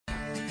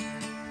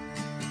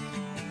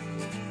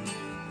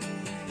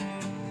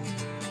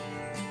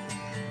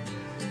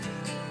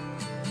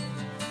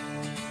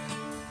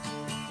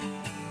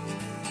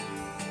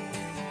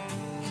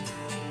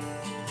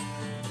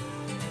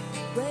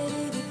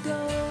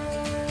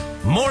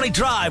Morning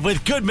Drive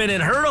with Goodman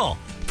and Hurdle,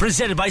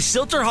 presented by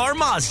Silterhar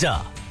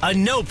Mazda. A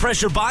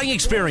no-pressure buying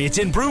experience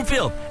in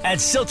Broomfield at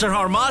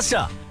Silterhar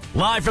Mazda.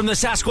 Live from the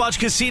Sasquatch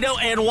Casino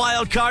and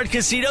Wild Card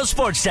Casino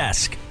Sports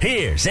Desk.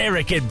 Here's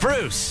Eric and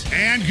Bruce.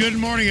 And good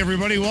morning,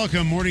 everybody.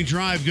 Welcome. Morning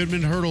Drive,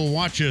 Goodman, Hurdle.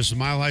 Watch us,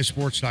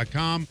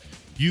 milehighsports.com.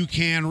 You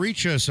can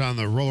reach us on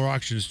the Roller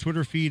Auctions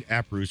Twitter feed,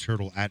 at Bruce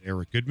Hurdle, at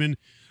Eric Goodman.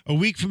 A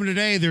week from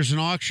today, there's an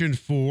auction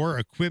for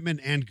equipment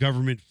and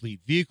government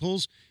fleet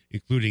vehicles,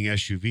 including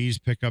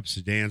SUVs, pickups,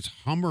 sedans,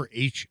 Hummer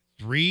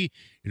H3,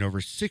 and over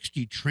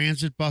 60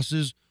 transit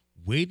buses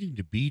waiting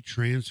to be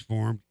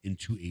transformed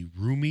into a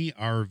roomy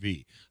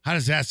RV. How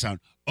does that sound?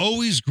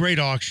 Always great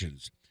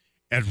auctions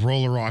at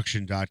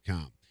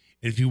rollerauction.com.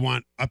 And if you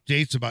want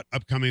updates about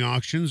upcoming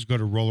auctions, go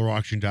to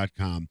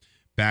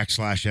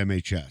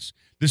rollerauction.com/MHS.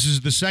 This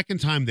is the second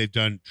time they've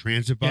done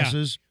transit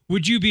buses. Yeah.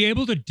 Would you be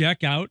able to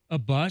deck out a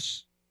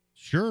bus?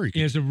 Sure.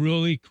 As a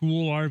really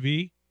cool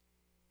RV?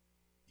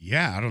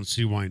 Yeah, I don't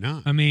see why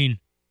not. I mean,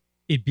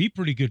 it'd be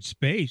pretty good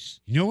space.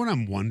 You know what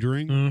I'm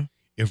wondering?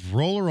 If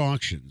Roller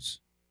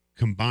Auctions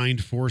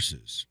combined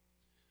forces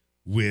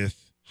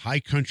with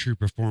High Country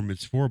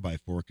Performance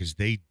 4x4, because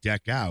they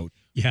deck out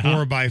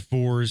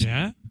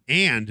 4x4s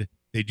and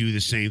they do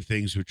the same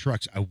things with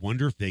trucks. I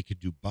wonder if they could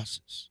do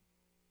buses.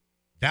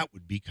 That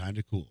would be kind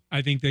of cool.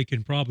 I think they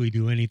can probably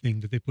do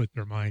anything that they put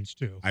their minds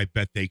to. I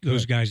bet they could.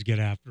 Those guys get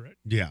after it.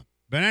 Yeah.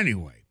 But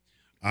anyway,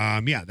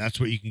 that's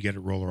what you can get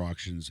at Roller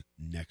Auctions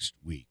next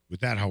week. With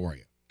that, how are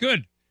you?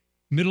 Good.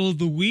 Middle of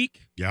the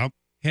week. Yep.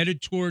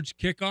 Headed towards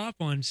kickoff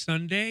on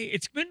Sunday.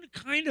 It's been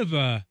kind of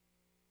I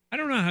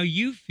don't know how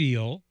you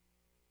feel,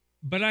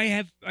 but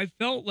I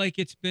felt like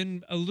it's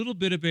been a little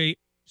bit of a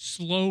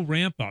slow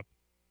ramp up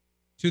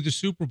to the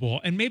Super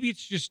Bowl. And maybe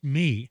it's just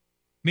me.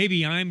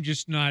 Maybe I'm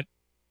just not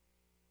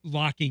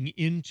locking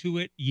into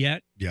it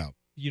yet. Yeah.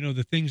 You know,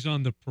 the things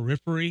on the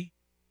periphery.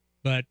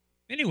 But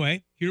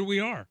anyway, here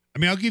we are. I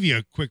mean, I'll give you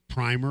a quick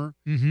primer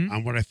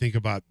on what I think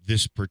about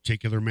this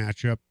particular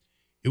matchup.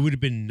 It would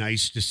have been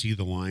nice to see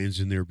the Lions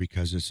in there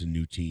because it's a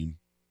new team.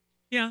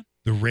 Yeah.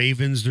 The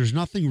Ravens, there's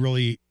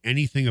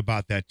anything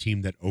about that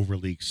team that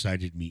overly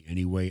excited me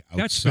anyway,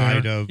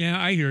 outside of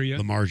I hear you.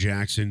 Lamar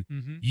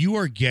Jackson. You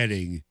are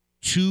getting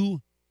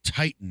two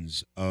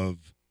titans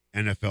of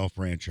NFL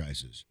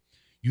franchises.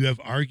 You have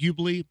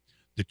arguably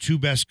the two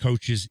best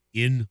coaches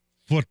in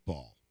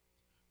football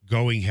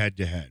going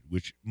head-to-head,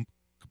 which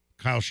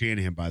Kyle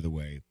Shanahan, by the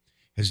way,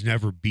 has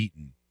never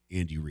beaten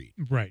Andy Reid.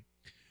 Right.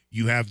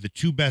 You have the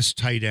two best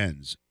tight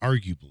ends,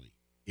 arguably,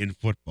 in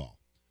football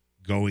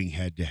going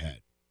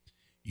head-to-head.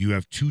 You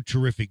have two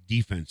terrific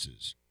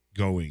defenses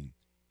going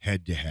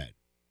head-to-head.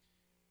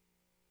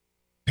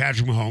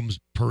 Patrick Mahomes,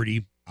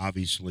 Purdy,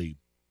 obviously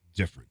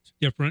different.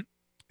 Different.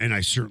 And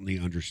I certainly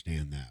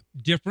understand that.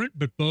 Different,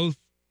 but both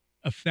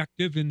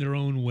effective in their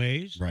own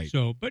ways. Right.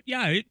 So, but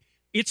yeah,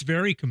 it's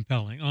very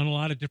compelling on a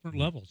lot of different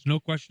levels. No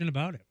question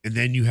about it. And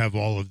then you have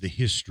all of the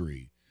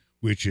history,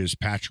 which is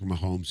Patrick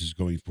Mahomes is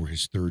going for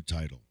his third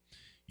title.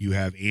 You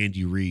have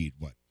Andy Reid,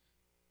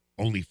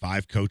 only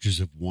 5 coaches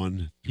have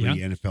won 3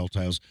 NFL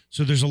titles.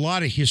 So there's a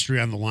lot of history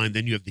on the line.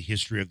 Then you have the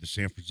history of the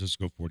San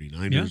Francisco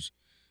 49ers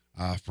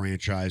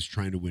franchise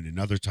trying to win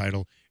another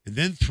title. And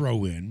then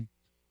throw in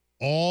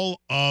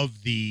all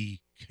of the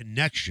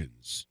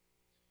connections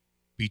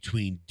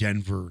between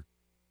Denver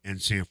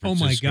and San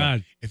Francisco. Oh, my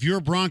God. If you're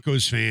a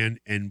Broncos fan,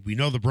 and we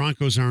know the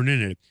Broncos aren't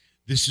in it,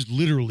 this is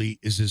literally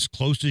as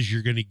close as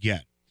you're going to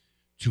get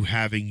to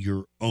having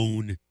your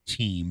own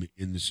team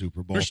in the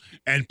Super Bowl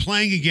and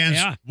playing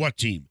against what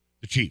team?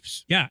 The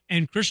Chiefs. Yeah,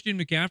 and Christian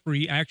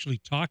McCaffrey actually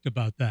talked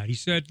about that. He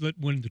said that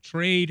when the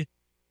trade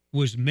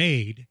was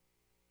made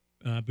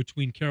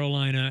between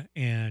Carolina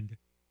and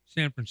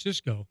San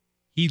Francisco,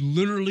 he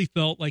literally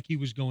felt like he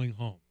was going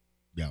home.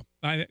 Yeah.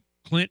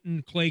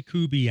 Clinton, Clay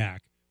Kubiak,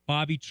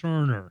 Bobby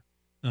Turner,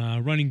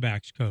 running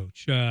backs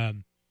coach,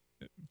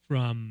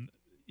 from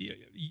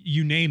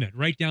you name it,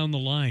 right down the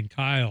line,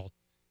 Kyle,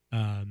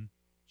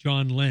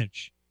 John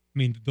Lynch. I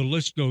mean, the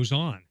list goes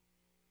on.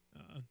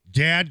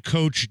 Dad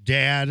coach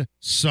dad,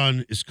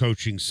 son is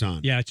coaching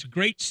son. Yeah, it's a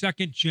great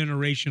second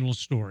generational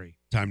story.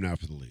 Time now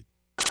for the lead.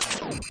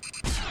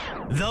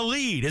 The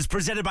Lead is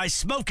presented by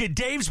Smokin'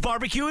 Dave's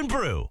Barbecue and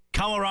Brew,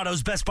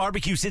 Colorado's best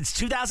barbecue since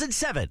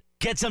 2007.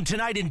 Get some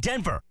tonight in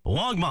Denver,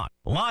 Longmont,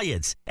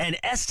 Lyons, and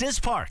Estes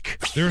Park.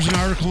 There's an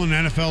article in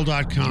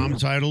NFL.com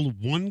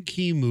titled "One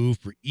Key Move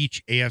for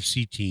Each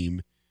AFC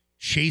Team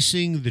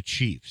Chasing the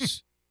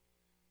Chiefs."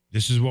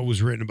 This is what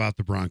was written about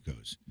the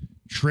Broncos.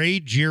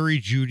 Trade Jerry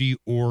Judy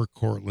or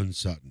Cortland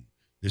Sutton.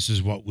 This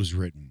is what was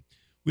written.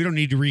 We don't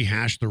need to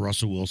rehash the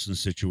Russell Wilson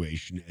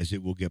situation, as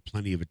it will get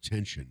plenty of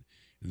attention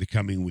in the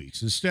coming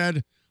weeks.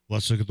 Instead,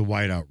 let's look at the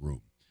wideout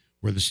room,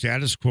 where the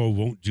status quo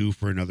won't do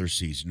for another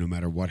season, no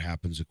matter what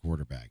happens at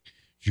quarterback.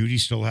 Judy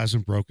still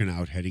hasn't broken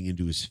out heading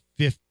into his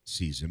 5th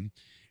season,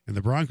 and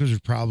the Broncos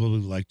would probably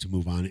like to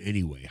move on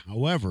anyway.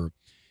 However,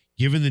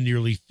 given the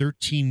nearly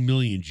 $13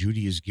 million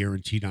Judy is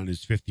guaranteed on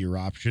his 5th-year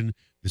option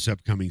this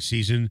upcoming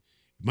season,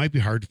 it might be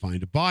hard to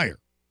find a buyer.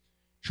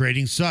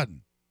 Trading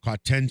Sutton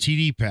caught 10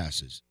 TD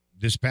passes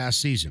this past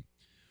season,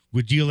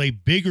 would deal a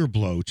bigger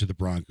blow to the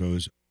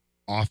Broncos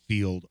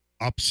on-field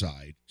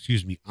upside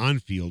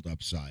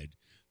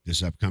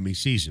this upcoming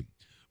season,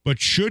 but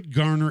should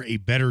garner a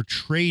better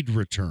trade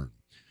return.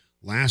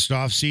 Last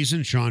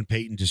offseason, Sean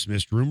Payton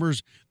dismissed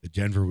rumors that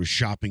Denver was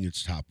shopping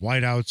its top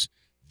wideouts.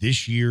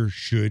 This year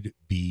should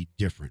be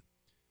different.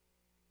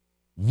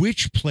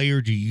 Which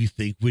player do you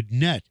think would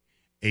net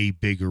a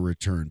bigger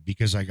return?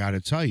 Because I got to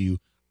tell you,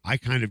 I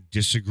kind of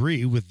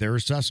disagree with their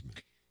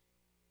assessment.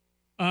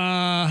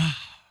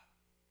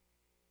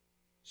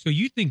 So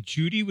you think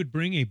Judy would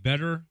bring a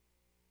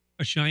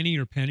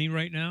shinier penny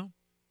right now?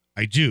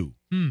 I do,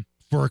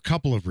 for a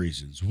couple of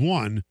reasons.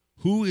 One,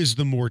 who is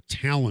the more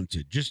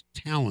talented,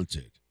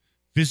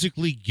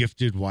 physically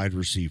gifted wide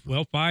receiver?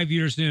 Well, 5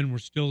 years in, we're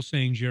still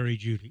saying Jerry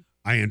Judy.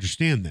 I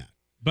understand that.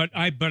 But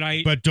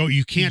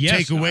You can't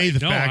take away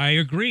the fact. No, I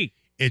agree.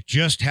 It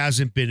just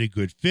hasn't been a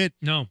good fit.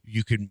 No.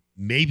 You can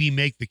maybe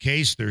make the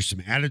case there's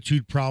some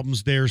attitude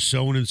problems there,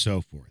 so on and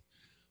so forth.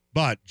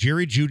 But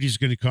Jerry Judy's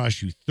going to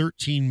cost you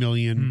 $13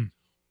 million,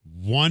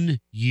 1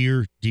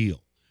 year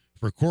deal.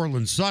 For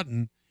Cortland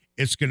Sutton,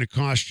 it's going to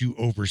cost you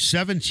over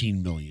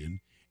 $17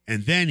 million,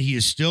 and then he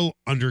is still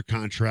under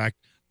contract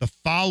the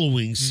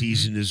following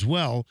season as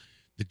well.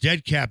 The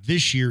dead cap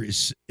this year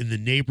is in the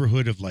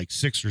neighborhood of like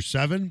 6 or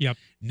 7. Yep.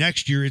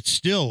 Next year, it's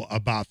still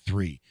about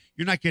 3.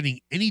 You're not getting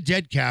any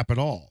dead cap at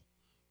all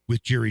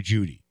with Jerry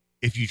Judy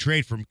if you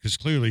trade for him, because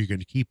clearly you're going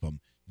to keep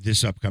him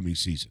this upcoming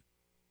season.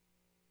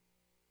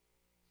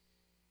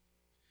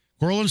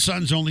 Cortland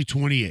Sutton's only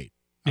 28.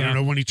 I don't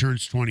know when he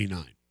turns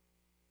 29.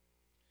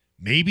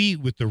 Maybe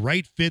with the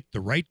right fit,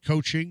 the right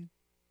coaching,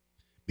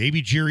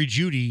 maybe Jerry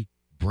Judy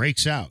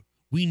breaks out.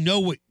 We know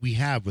what we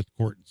have with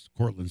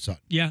Cortland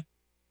Sutton. Yeah,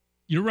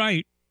 you're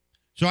right.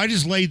 So I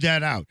just laid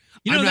that out.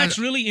 That's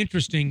really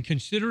interesting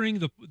considering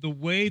the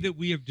way that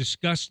we have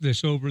discussed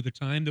this over the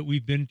time that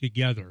we've been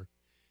together.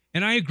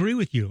 And I agree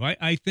with you.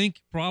 I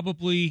think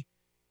probably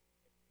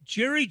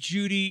Jerry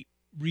Judy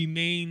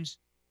remains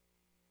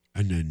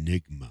an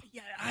enigma.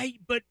 Yeah,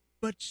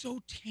 but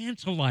so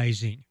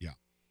tantalizing. Yeah.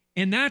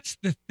 And that's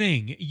the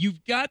thing.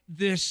 You've got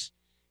this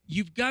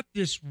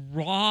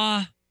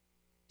raw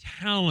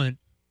talent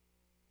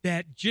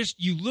that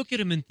just you look at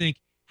him and think,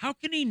 how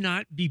can he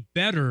not be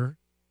better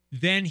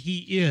than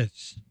he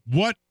is?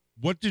 What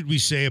did we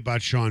say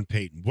about Sean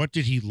Payton? What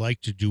did he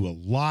like to do a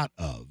lot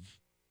of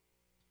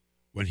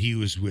when he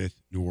was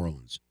with New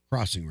Orleans?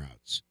 Crossing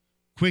routes.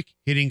 Quick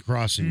hitting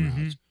crossing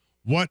routes.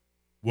 What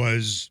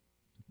was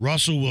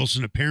Russell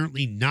Wilson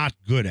apparently not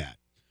good at?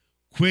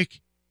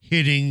 Quick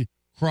hitting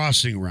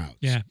crossing routes.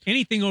 Yeah.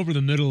 Anything over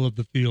the middle of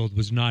the field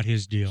was not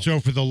his deal. So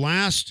for the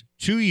last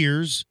 2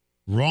 years,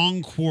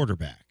 wrong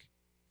quarterback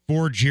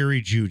for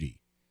Jerry Judy.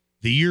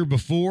 The year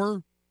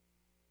before,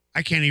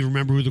 I can't even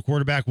remember who the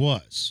quarterback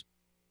was.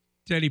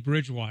 Teddy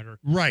Bridgewater.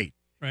 Right.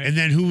 And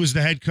then who was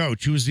the head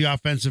coach? Who was the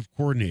offensive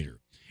coordinator?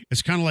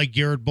 It's kind of like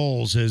Garrett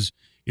Bowles has,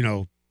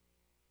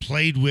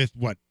 played with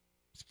what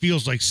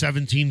feels like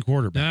 17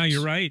 quarterbacks. No,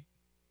 you're right.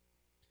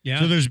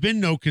 Yeah. So there's been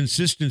no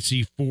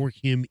consistency for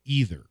him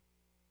either.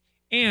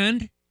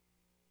 And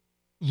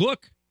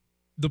look,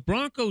 the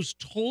Broncos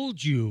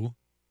told you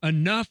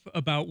enough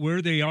about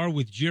where they are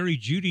with Jerry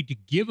Judy to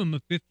give him a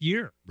 5th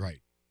year. Right.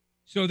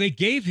 So they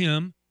gave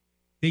him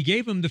the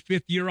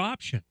 5th year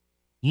option.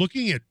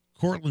 Looking at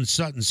Cortland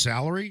Sutton's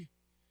salary,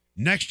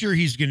 next year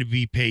he's going to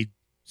be paid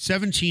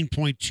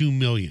 $17.2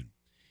 million.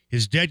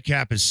 His dead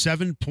cap is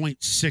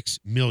 $7.6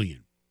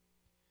 million.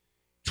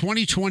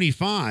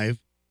 2025,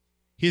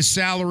 his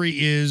salary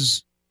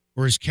is,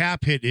 or his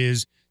cap hit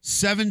is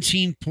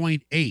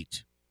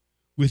 17.8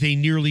 with a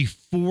nearly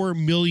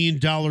 $4 million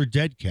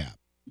dead cap.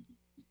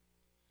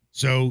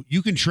 So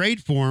you can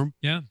trade for him.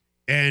 Yeah.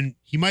 And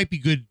he might be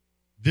good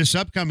this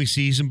upcoming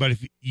season, but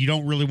if you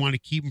don't really want to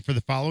keep him for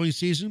the following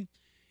season,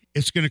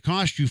 it's going to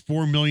cost you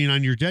 $4 million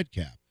on your dead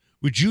cap.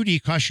 With Judy,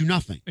 it costs you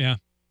nothing. Yeah.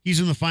 He's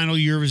in the final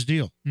year of his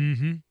deal.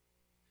 Mm-hmm.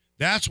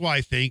 That's why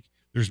I think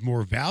there's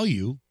more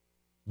value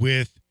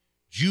with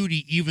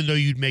Judy, even though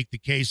you'd make the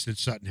case that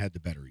Sutton had the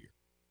better year.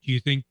 Do you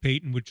think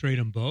Peyton would trade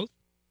them both?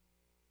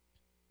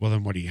 Well,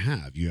 then what do you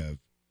have? You have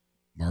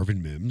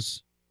Marvin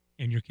Mims.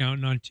 And you're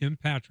counting on Tim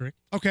Patrick.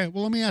 Okay,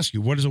 well, let me ask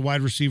you, what does a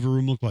wide receiver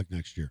room look like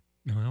next year?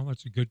 Well,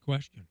 that's a good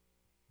question.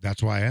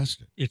 That's why I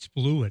asked it. It's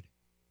fluid.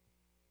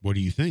 What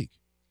do you think?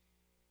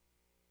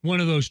 One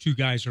of those two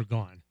guys are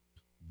gone.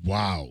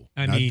 Wow.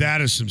 I now mean,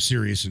 that is some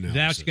serious analysis.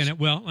 That's going to,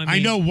 well, I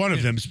know one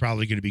of them is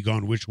probably going to be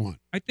gone. Which one?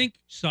 I think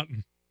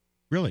Sutton.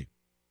 Really?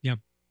 Yeah.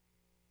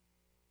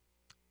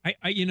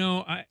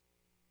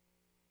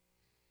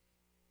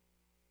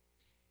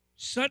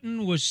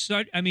 Sutton was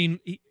such,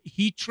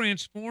 he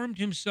transformed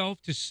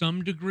himself to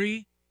some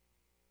degree,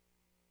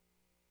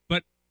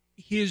 but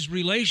his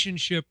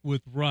relationship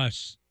with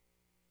Russ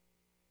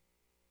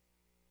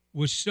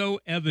was so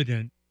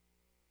evident.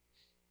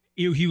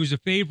 He was a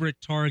favorite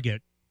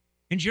target,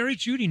 and Jerry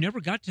Judy never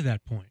got to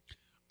that point.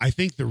 I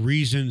think the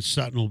reason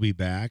Sutton will be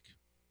back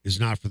is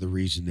not for the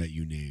reason that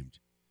you named.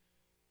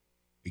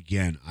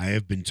 again, I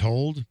have been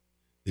told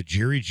that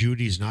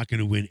Juedy is not going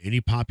to win any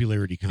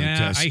popularity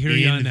contest I hear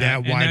you on that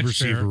and wide that's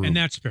receiver fair. room. And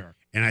that's fair.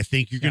 And I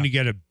think you're going to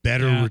get a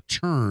better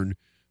return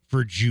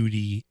for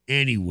Juedy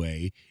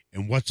anyway.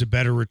 And what's a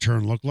better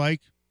return look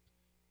like?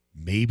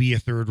 Maybe a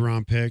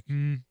 3rd-round pick,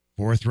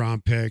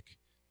 4th-round pick,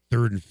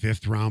 3rd and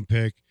 5th-round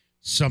pick,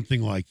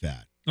 something like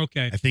that.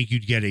 Okay. I think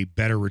you'd get a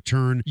better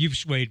return. You've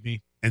swayed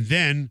me. And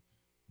then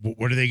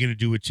what are they going to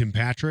do with Tim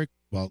Patrick?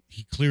 Well,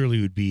 he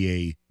clearly would be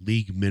a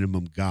league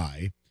minimum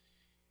guy.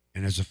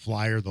 And as a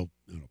flyer, they'll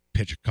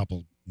pitch a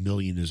couple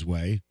million his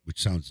way,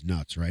 which sounds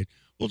nuts, right?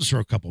 We'll just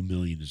throw a couple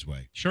million his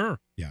way. Sure.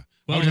 Yeah.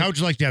 Well, how would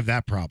you like to have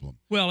that problem?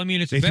 Well, I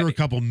mean, they threw a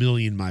couple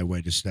million my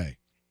way to stay.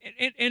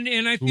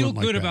 And I feel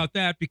good about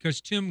that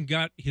because Tim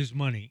got his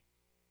money.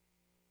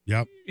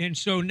 Yep. And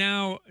so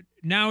now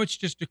it's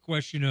just a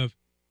question of,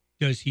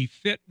 does he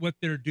fit what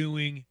they're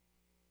doing,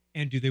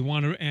 and do they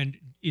want to? And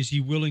is he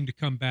willing to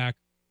come back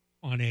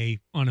on a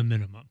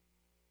minimum?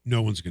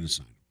 No one's going to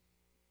sign him.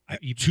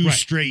 2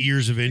 straight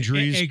years of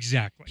injuries.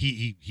 Exactly.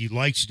 He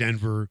likes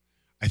Denver.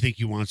 I think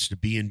he wants to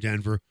be in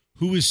Denver.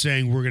 Who is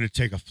saying we're going to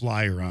take a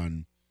flyer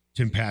on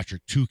Tim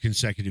Patrick 2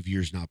 consecutive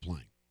years not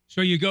playing?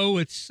 So you go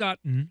with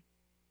Sutton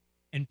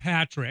and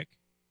Patrick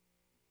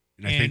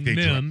and I think they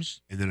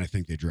Mims. And then I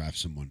think they draft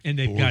someone. And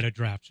they've got to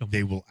draft someone.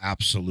 They will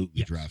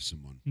absolutely draft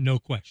someone. No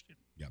question.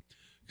 Yeah.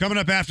 Coming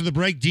up after the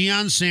break,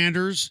 Deion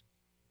Sanders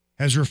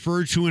has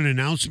referred to an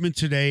announcement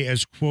today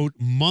as, quote,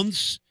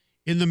 months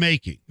in the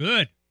making.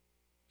 Good.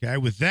 Okay.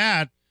 With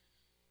that,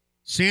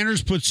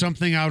 Sanders put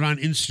something out on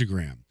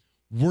Instagram,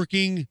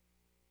 working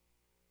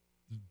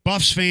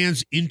Buffs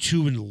fans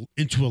into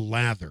a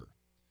lather.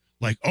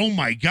 Like, oh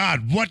my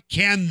God, what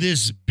can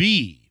this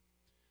be?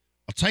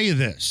 I'll tell you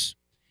this.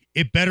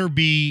 It better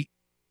be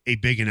a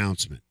big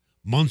announcement.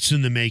 Months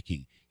in the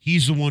making.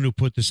 He's the one who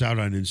put this out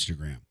on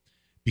Instagram.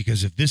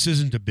 Because if this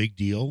isn't a big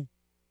deal,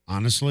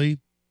 honestly,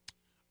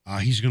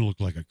 he's going to look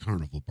like a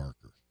carnival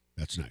barker.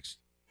 That's next.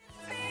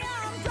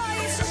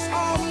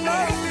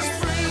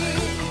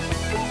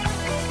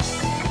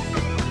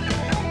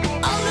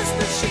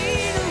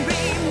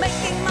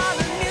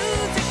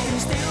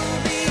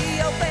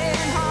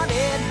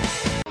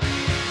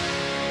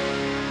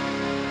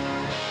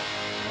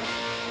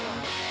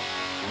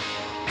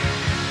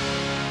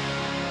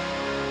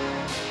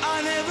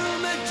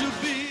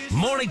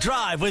 Morning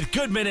Drive with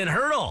Goodman and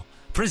Hurdle,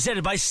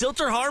 presented by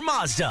Silterhar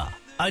Mazda.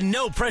 A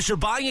no-pressure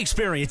buying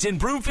experience in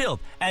Broomfield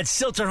at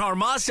Silterhar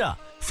Mazda.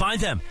 Find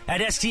them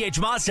at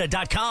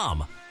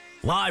sthmazda.com.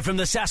 Live from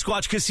the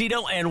Sasquatch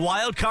Casino and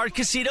Wild Card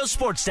Casino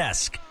Sports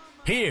Desk,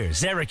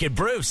 here's Eric and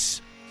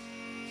Bruce.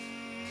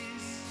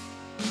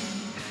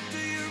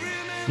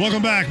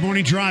 Welcome back.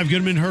 Morning Drive.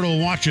 Goodman Hurdle.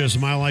 Watch us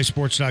at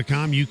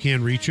milehighsports.com. You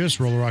can reach us.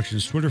 Roller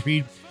Auctions Twitter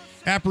feed.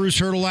 At Bruce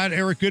Hurdle, at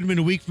Eric Goodman.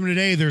 A week from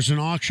today, there's an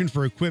auction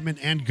for equipment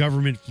and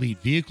government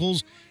fleet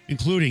vehicles,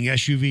 including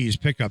SUVs,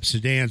 pickups,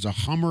 sedans, a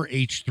Hummer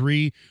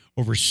H3,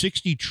 over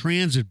 60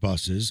 transit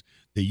buses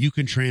that you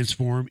can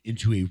transform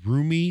into a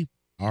roomy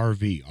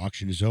RV.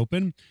 Auction is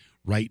open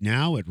right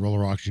now at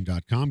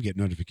rollerauction.com. Get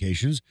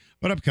notifications,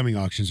 but upcoming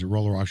auctions at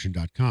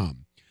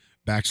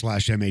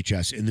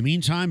rollerauction.com/MHS. In the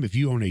meantime, if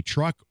you own a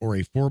truck or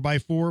a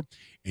 4x4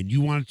 and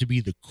you want it to be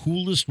the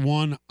coolest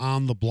one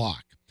on the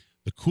block,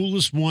 the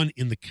coolest one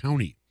in the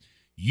county,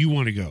 you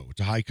want to go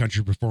to High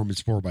Country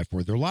Performance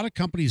 4x4. There are a lot of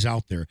companies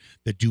out there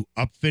that do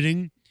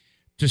upfitting.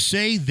 To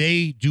say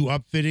they do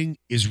upfitting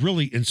is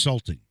really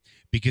insulting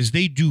because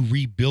they do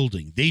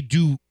rebuilding. They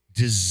do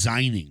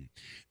designing.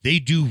 They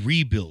do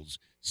rebuilds,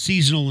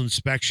 seasonal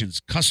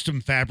inspections,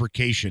 custom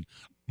fabrication.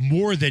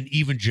 More than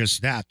even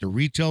just that, the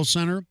retail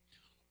center,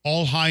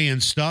 all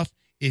high-end stuff.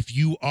 If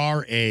you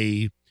are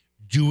a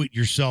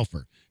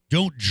do-it-yourselfer,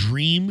 don't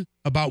dream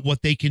about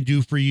what they can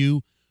do for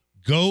you.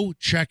 Go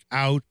check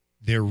out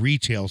their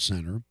retail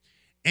center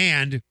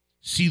and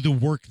see the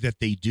work that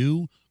they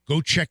do.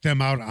 Go check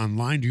them out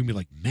online. You're going to be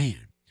like,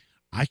 man,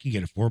 I can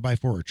get a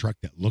 4x4 or a truck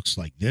that looks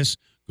like this.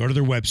 Go to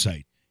their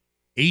website,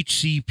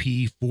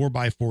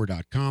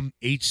 hcp4x4.com,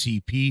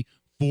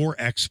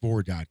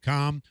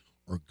 hcp4x4.com,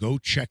 or go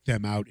check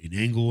them out in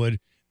Englewood.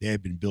 They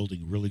have been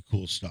building really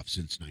cool stuff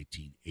since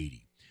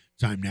 1980.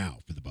 Time now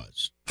for the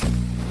Buzz.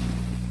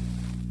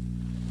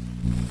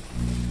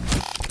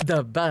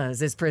 The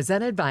Buzz is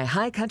presented by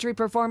High Country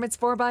Performance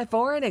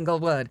 4x4 in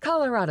Englewood,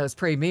 Colorado's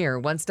premier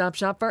one-stop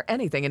shop for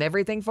anything and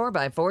everything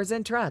 4x4s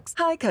and trucks.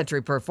 High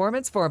Country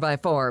Performance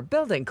 4x4,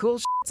 building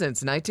cool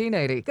since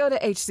 1980. Go to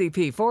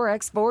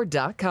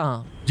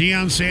hcp4x4.com.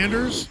 Deion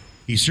Sanders,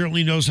 he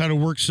certainly knows how to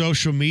work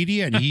social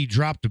media, and he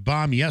dropped a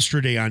bomb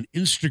yesterday on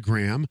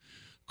Instagram,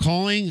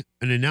 calling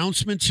an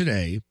announcement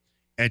today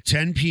at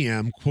 10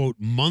 p.m., quote,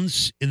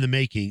 months in the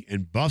making,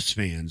 and Buffs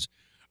fans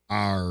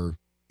are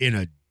in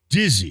a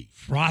dizzy.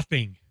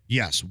 Frothing.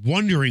 Yes,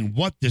 wondering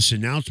what this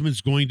announcement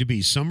is going to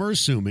be. Some are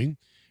assuming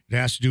it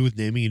has to do with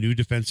naming a new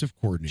defensive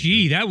coordinator.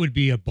 Gee, that would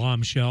be a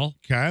bombshell.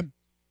 Okay.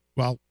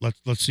 Well,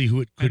 let's see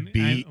who it could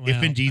be,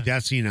 if indeed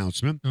that's the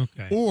announcement.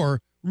 Okay. Or,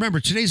 remember,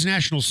 today's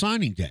National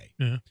Signing Day.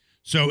 Yeah.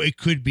 So it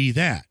could be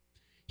that.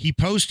 He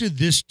posted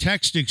this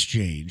text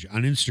exchange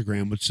on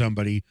Instagram with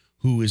somebody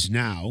who is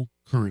now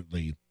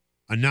currently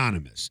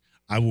anonymous.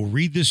 I will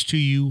read this to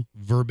you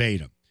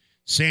verbatim.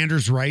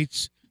 Sanders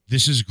writes,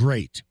 "This is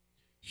great.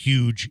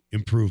 Huge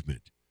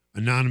improvement."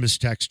 Anonymous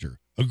texter,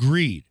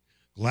 "Agreed.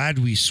 Glad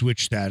we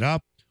switched that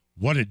up.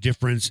 What a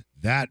difference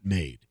that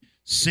made.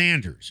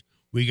 Sanders,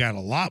 we got a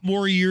lot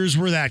more years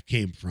where that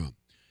came from.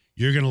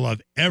 You're going to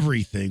love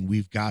everything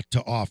we've got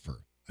to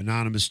offer."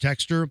 Anonymous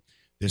texter,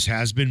 "This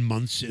has been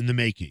months in the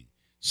making.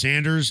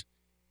 Sanders,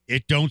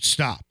 it don't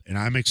stop, and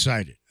I'm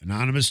excited."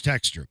 Anonymous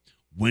texter,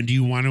 "When do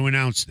you want to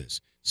announce this?"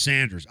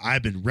 Sanders,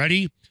 "I've been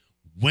ready.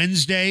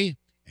 Wednesday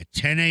at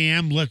 10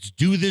 a.m. Let's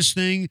do this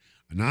thing."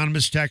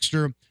 Anonymous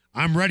texter,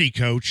 "I'm ready,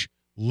 coach.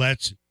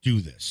 Let's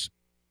do this."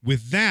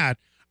 With that,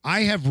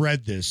 I have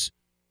read this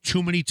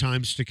too many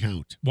times to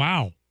count.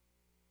 Wow.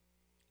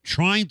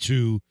 Trying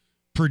to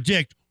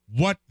predict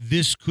what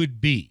this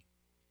could be.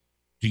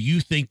 Do you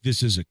think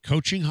this is a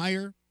coaching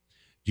hire?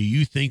 Do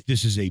you think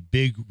this is a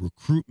big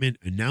recruitment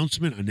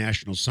announcement on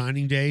National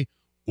Signing Day?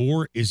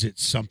 Or is it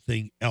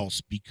something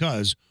else?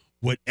 Because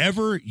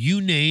whatever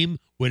you name,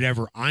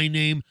 whatever I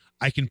name,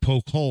 I can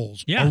poke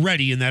holes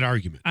already in that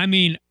argument. I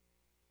mean,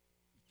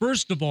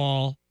 first of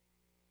all,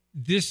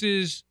 this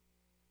is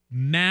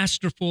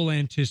masterful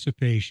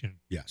anticipation.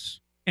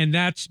 Yes. And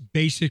that's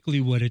basically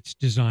what it's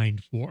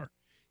designed for.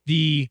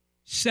 The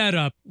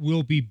setup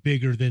will be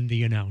bigger than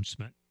the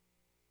announcement.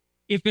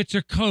 If it's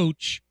a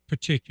coach,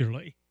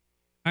 particularly,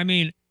 I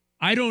mean,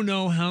 I don't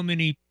know how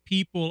many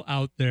people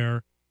out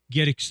there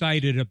get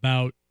excited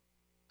about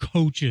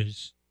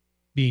coaches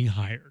being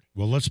hired.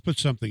 Well, let's put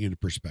something into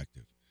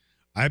perspective.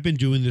 I've been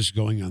doing this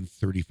going on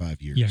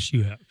 35 years. Yes,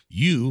 you have.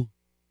 You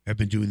have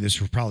been doing this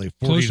for probably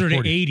 40 Closer to to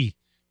 40. 80.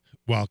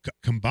 Well,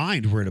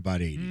 combined, we're at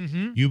about 80.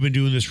 Mm-hmm. You've been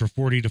doing this for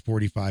 40 to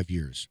 45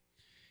 years.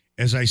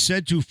 As I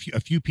said to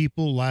a few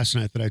people last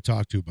night that I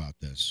talked to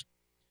about this,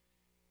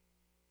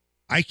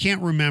 I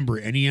can't remember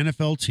any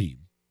NFL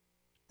team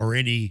or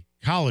any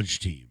college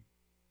team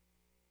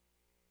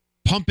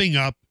pumping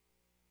up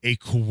a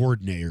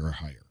coordinator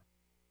hire.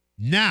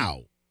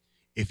 Now,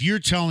 if you're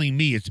telling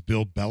me it's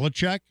Bill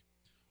Belichick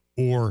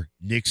or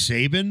Nick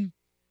Saban,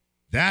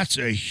 that's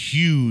a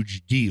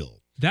huge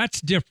deal. That's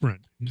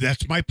different.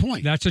 That's my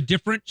point. That's a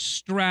different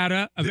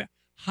strata, a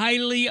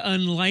highly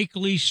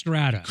unlikely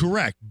strata.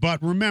 Correct. But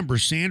remember,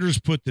 Sanders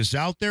put this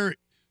out there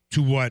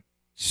to what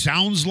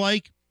sounds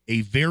like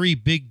a very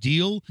big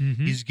deal.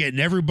 Mm-hmm. He's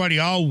getting everybody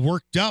all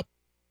worked up.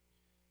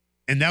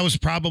 And that was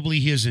probably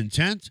his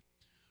intent.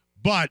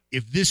 But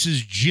if this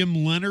is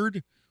Jim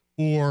Leonard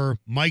or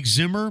Mike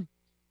Zimmer,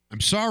 I'm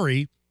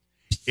sorry,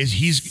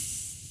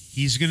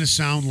 he's going to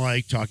sound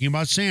like, talking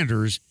about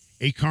Sanders,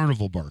 a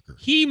carnival barker.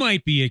 He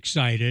might be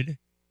excited,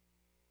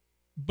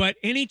 but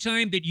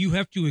anytime that you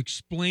have to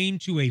explain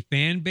to a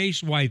fan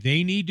base why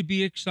they need to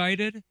be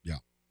excited,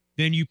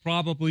 then you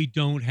probably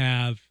don't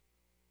have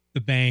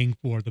the bang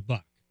for the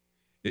buck.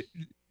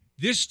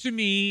 This to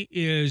me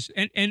is,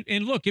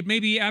 and look, it may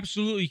be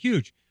absolutely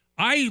huge.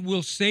 I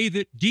will say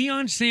that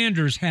Deion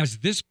Sanders has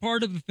this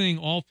part of the thing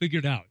all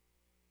figured out.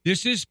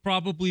 This is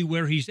probably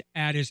where he's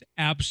at his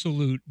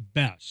absolute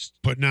best.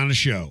 Putting on a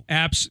show.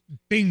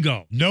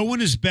 Bingo. No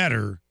one is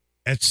better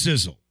at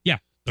sizzle. Yeah.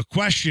 The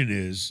question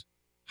is,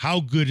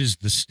 how good is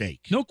the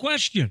steak? No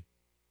question.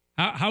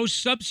 How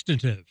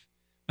substantive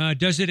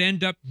does it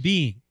end up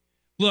being?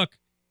 Look,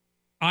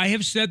 I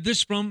have said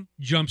this from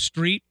Jump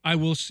Street. I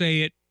will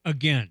say it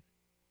again.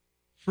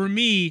 For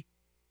me,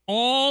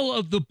 all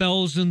of the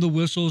bells and the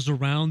whistles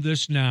around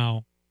this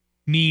now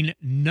mean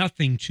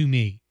nothing to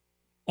me.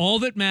 All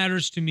that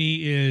matters to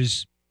me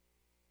is,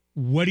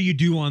 what do you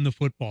do on the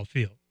football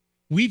field?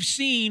 We've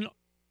seen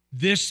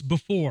this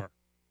before.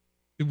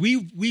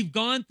 We've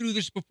gone through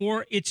this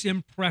before. It's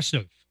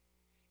impressive.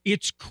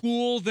 It's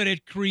cool that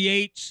it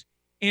creates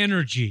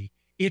energy.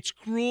 It's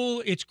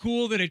cool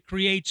that it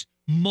creates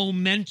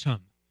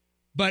momentum.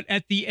 But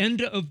at the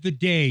end of the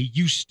day,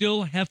 you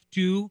still have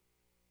to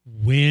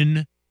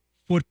win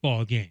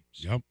football games.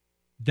 Yep.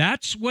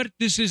 That's what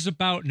this is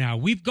about now.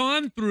 We've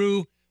gone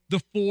through the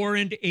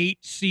 4-8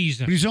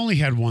 season. But he's only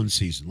had one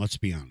season, let's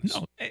be honest.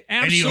 No,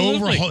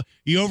 absolutely. And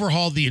he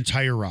overhauled the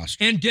entire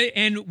roster.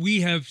 And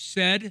we have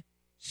said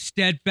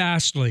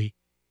steadfastly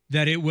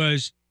that it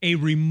was a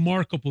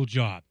remarkable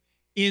job,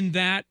 in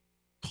that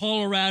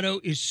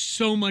Colorado is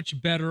so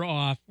much better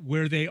off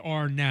where they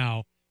are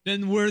now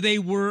than where they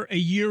were a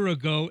year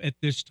ago at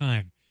this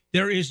time.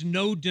 There is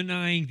no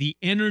denying the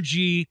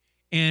energy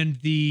and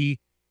the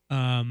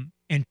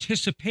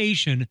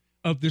anticipation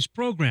of this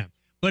program.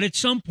 But at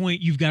some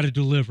point, you've got to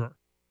deliver.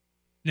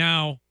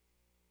 Now,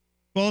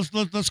 well,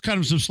 let's cut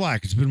him some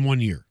slack. It's been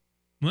 1 year.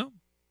 Well,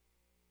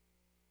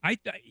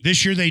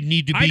 this year they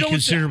need to be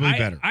considerably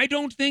better. I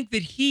don't think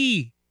that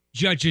he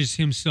judges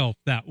himself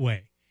that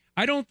way.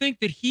 I don't think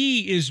that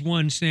he is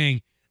one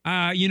saying,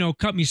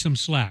 cut me some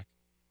slack.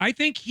 I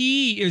think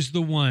he is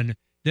the one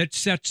that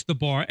sets the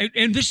bar.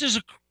 And this is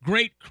a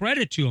great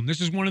credit to him.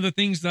 This is one of the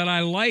things that I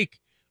like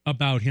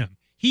about him.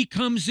 He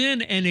comes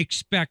in and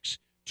expects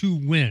to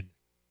win.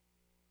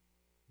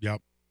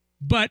 Yep.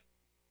 But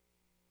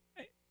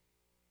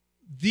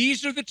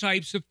these are the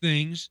types of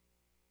things.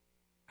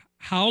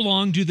 How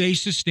long do they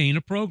sustain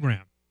a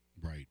program?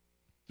 Right.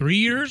 3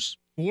 years?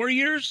 4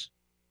 years?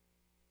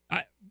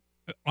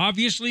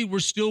 Obviously, we're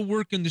still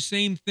working the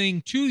same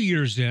thing 2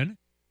 years in,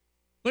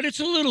 but it's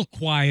a little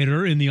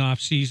quieter in the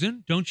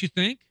offseason, don't you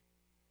think?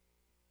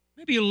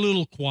 Maybe a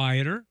little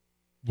quieter.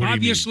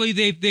 Obviously,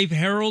 they've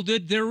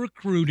heralded their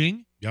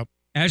recruiting. Yep.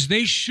 As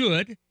they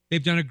should.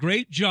 They've done a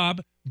great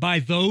job by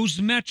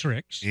those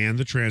metrics. And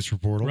the transfer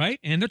portal. Right?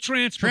 And the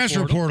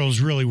transfer portal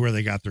is really where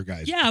they got their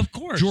guys. Yeah, of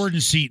course.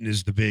 Jordan Seaton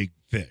is the big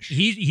fish.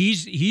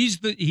 He's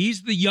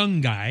the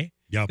young guy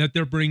that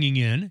they're bringing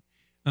in.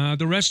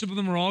 The rest of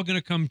them are all going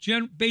to come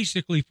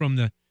basically from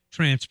the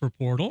transfer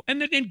portal,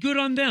 and good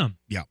on them.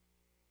 Yeah,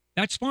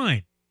 that's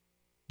fine.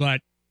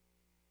 But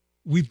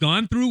we've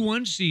gone through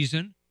one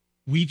season.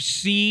 We've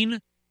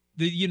seen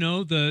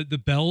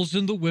the bells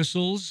and the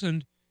whistles,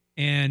 and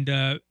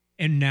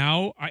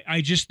now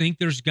I just think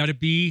there's got to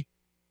be,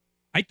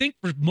 I think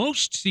for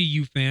most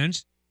CU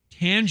fans,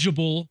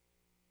 tangible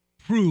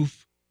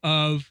proof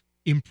of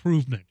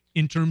improvement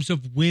in terms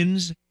of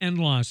wins and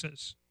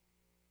losses.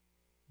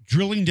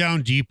 Drilling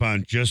down deep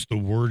on just the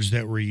words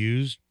that were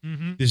used,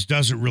 this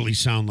doesn't really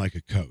sound like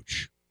a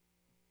coach.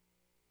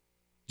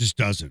 Just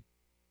doesn't.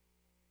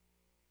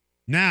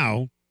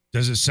 Now,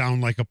 does it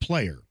sound like a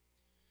player?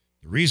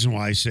 The reason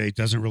why I say it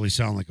doesn't really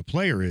sound like a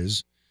player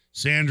is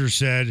Sanders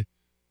said,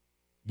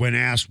 when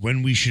asked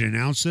when we should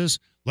announce this,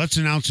 let's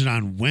announce it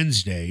on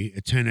Wednesday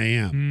at 10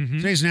 a.m.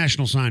 Today's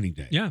National Signing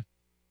Day. Yeah.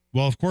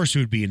 Well, of course it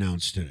would be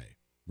announced today,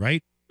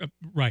 right?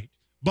 Right.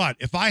 But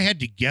if I had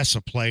to guess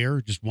a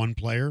player, just one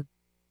player,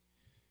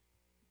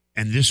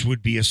 and this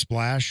would be a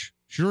splash,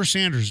 sure,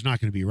 Sanders is not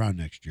going to be around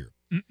next year.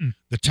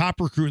 The top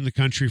recruit in the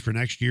country for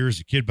next year is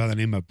a kid by the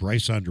name of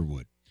Bryce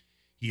Underwood.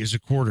 He is a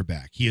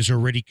quarterback. He is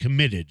already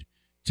committed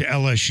to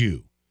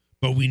LSU,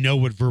 but we know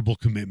what verbal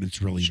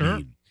commitments really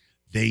mean.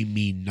 They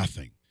mean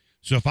nothing.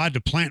 So if I had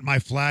to plant my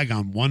flag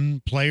on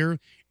one player,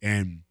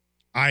 and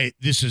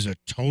this is a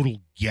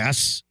total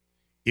guess,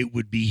 it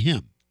would be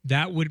him.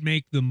 That would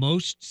make the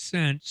most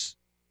sense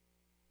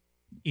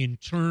in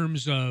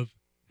terms of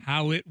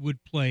how it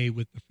would play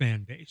with the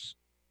fan base,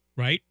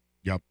 right?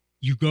 Yep.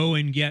 You go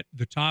and get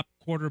the top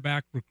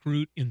quarterback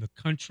recruit in the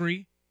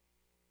country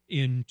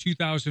in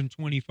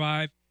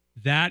 2025.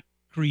 That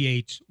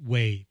creates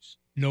waves,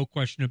 no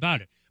question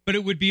about it. But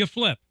it would be a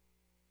flip.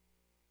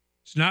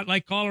 It's not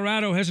like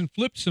Colorado hasn't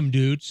flipped some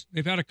dudes.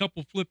 They've had a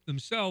couple flip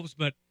themselves,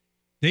 but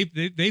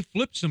they've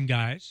flipped some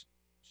guys.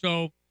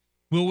 So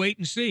we'll wait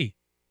and see.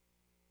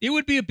 It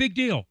would be a big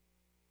deal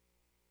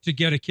to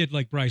get a kid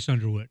like Bryce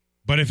Underwood.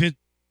 But if it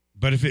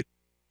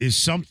is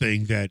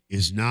something that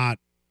is not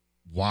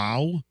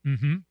wow,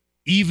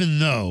 even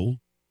though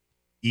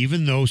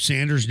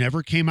Sanders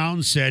never came out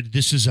and said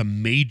this is a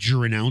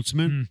major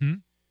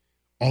announcement,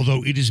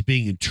 although it is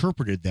being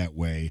interpreted that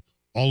way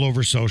all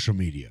over social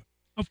media.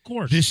 Of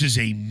course. This is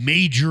a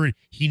major,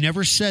 he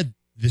never said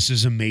this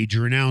is a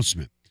major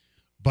announcement,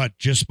 but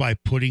just by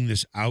putting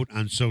this out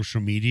on social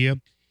media,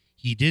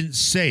 he didn't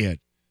say it,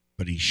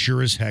 but he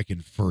sure as heck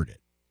inferred it.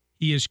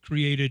 He has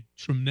created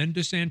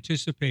tremendous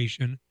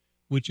anticipation,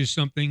 which is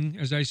something,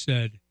 as I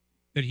said,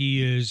 that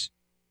he is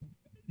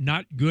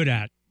not good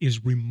at,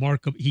 is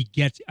remarkable. He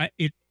gets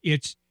it.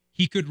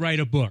 He could write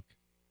a book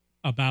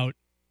about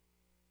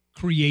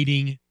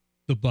creating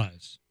the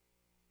buzz.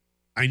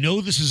 I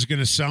know this is going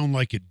to sound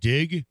like a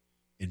dig,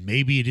 and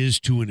maybe it is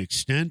to an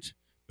extent,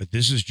 but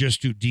this is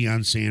just who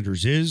Deion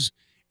Sanders is,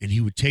 and he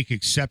would take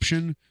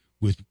exception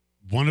with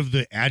one of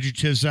the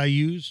adjectives I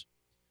use,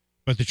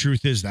 but the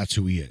truth is that's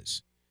who he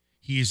is.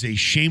 He is a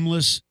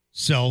shameless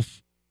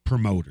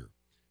self-promoter.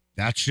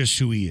 That's just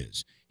who he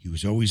is. He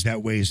was always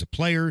that way as a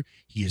player.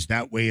 He is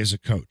that way as a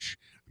coach.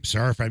 I'm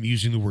sorry if I'm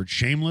using the word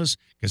shameless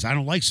because I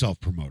don't like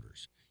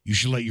self-promoters. You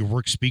should let your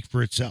work speak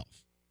for itself.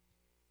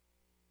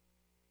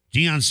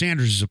 Deion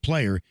Sanders as a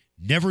player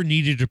never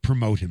needed to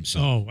promote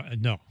himself. Oh,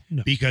 no.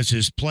 Because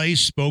his play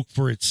spoke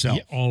for itself.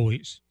 Yeah,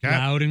 always. Okay?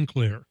 Loud and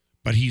clear.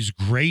 But he's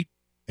great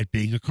at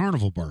being a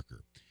carnival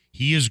barker.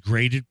 He is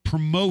great at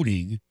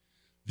promoting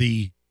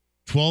the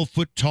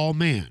 12-foot-tall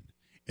man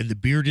and the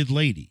bearded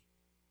lady.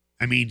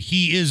 I mean,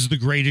 he is the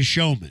greatest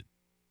showman.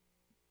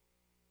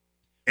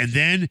 And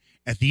then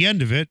at the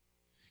end of it,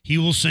 he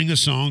will sing a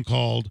song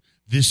called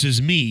This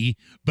Is Me,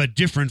 but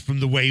different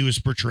from the way he was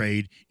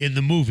portrayed in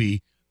the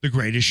movie The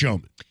Greatest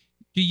Showman.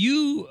 Do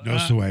you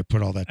notice the way I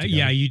put all that together?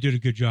 Yeah, you did a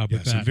good job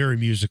with that. I'm very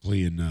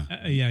musically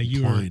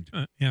inclined.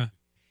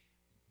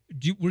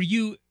 Were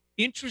you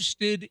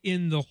interested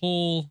in the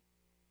whole,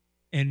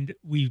 and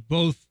we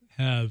both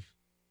have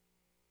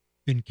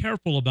been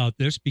careful about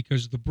this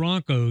because the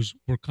Broncos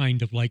were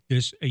kind of like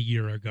this a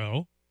year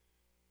ago.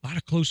 A lot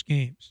of close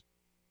games.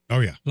 Oh,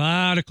 yeah. A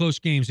lot of close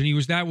games. And he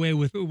was that way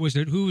with, who was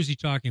he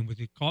talking with?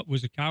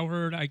 Was it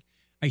Cowherd?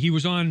 He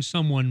was on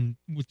someone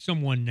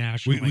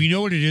nationally. We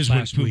know what it is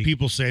when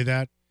people say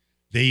that.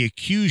 They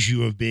accuse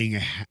you of being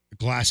a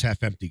glass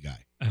half empty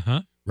guy.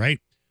 Uh-huh. Right?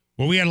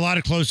 Well, we had a lot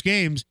of close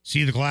games.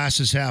 See, the glass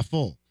is half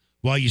full.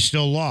 Well, you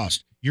still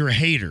lost. You're a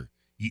hater.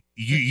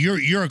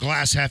 You're a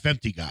glass half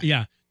empty guy.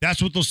 Yeah.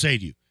 That's what they'll say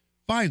to you.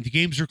 Fine, the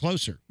games are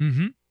closer.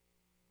 Mm-hmm.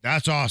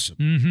 That's awesome.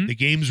 Mm-hmm. The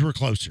games were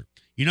closer.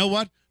 You know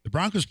what? The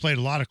Broncos played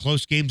a lot of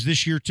close games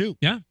this year too.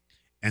 Yeah.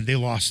 And they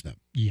lost them.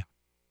 Yeah.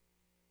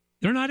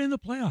 They're not in the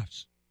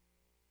playoffs.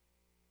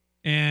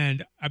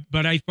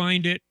 But I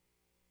find it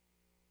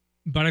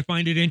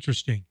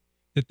interesting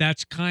that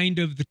that's kind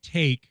of the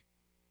take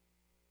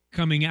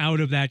coming out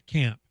of that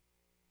camp.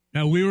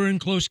 Now, we were in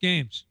close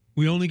games.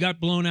 We only got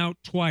blown out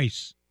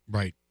twice.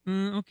 Right.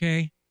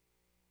 Okay.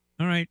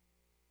 All right.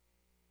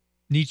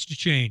 Needs to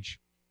change.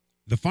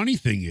 The funny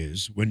thing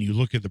is, when you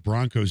look at the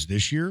Broncos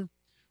this year,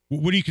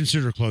 what do you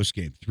consider a close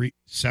game?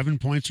 7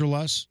 points or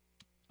less?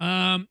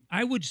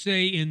 I would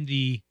say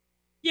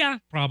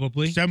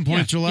probably 7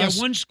 points or less.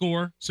 Yeah, one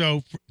score.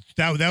 So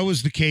that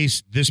was the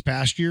case this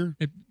past year.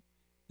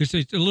 It's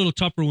a little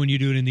tougher when you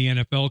do it in the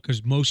NFL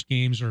because most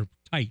games are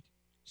tight,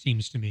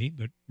 seems to me.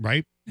 But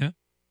right. Yeah.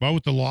 Well,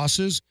 with the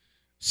losses,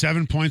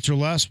 7 points or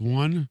less.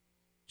 1,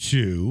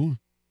 2,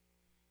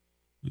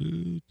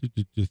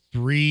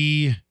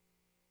 3,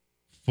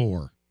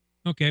 4.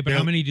 Okay, but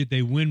how many did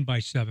they win by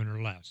 7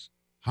 or less?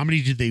 How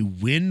many did they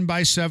win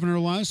by 7 or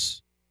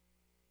less?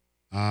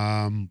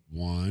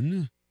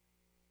 1,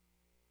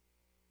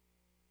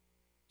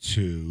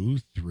 2,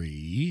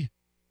 3,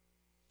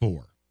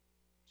 4.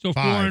 So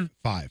 5.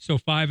 5. So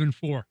 5 and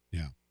 4.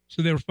 Yeah.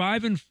 So they were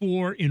 5 and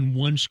 4 in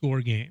one score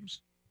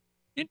games.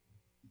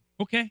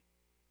 Okay.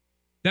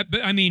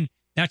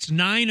 That's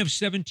 9 of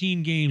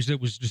 17 games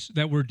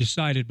that were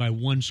decided by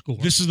one score.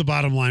 This is the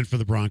bottom line for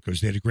the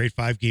Broncos. They had a great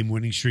 5-game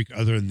winning streak.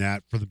 Other than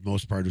that, for the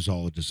most part, it was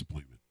all a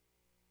disappointment.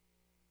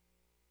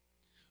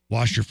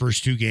 Lost your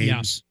first 2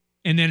 games.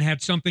 Yeah. And then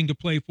had something to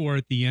play for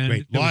at the end.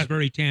 Right. That was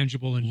very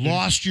tangible and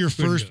lost your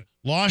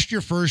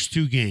first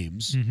 2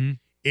 games mm-hmm.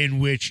 in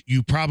which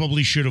you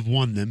probably should have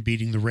won them,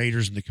 beating the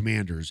Raiders and the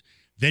Commanders.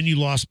 Then you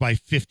lost by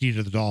 50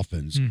 to the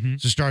Dolphins mm-hmm.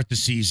 to start the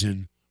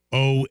season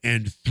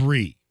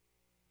 0-3.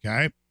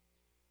 Okay?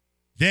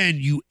 Then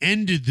you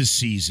ended the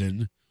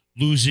season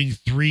losing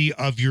 3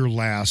 of your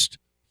last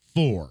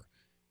 4.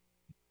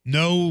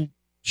 No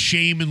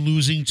shame in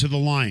losing to the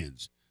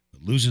Lions,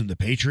 but losing to the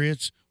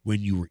Patriots when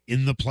you were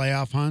in the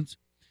playoff hunt,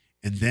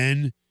 and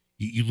then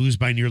you lose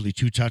by nearly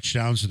 2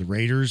 touchdowns to the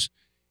Raiders.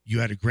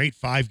 You had a great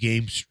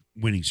 5-game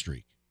winning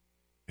streak.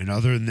 And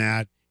other than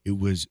that, it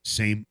was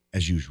same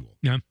as usual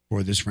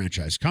for this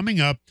franchise. Coming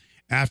up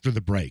after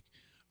the break,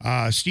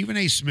 Stephen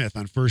A. Smith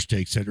on First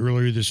Take said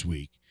earlier this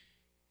week,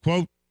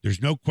 quote,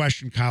 "There's no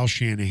question Kyle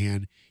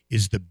Shanahan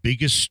is the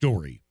biggest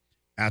story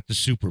at the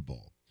Super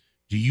Bowl."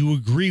 Do you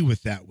agree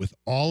with that, with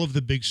all of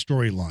the big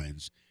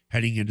storylines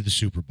heading into the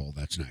Super Bowl?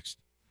 That's next.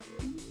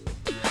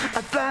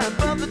 I fly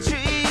above the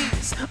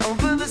trees,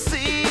 over the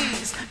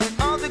seas,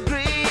 in all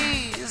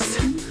degrees,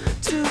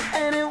 to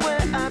anywhere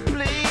I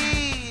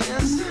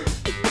please.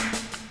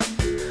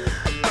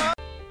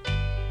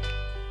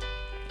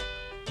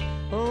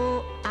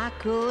 Oh, I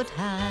could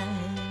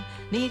hide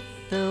 'neath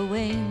the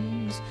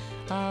wings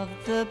of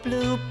the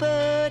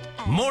bluebird.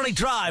 Morning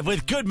Drive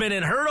with Goodman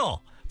and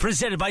Hurdle,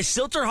 presented by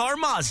Silterhar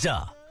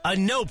Mazda. A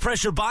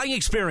no-pressure buying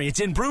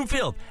experience in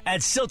Broomfield at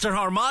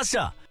Silterhar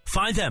Mazda.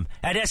 Find them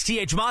at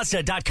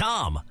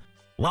sthmazda.com.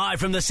 Live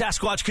from the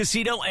Sasquatch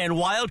Casino and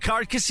Wild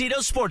Card Casino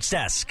Sports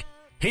Desk,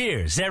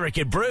 here's Eric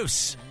and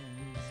Bruce.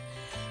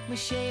 My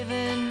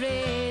shaven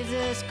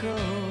razor's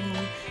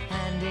cold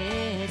and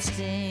it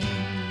stings.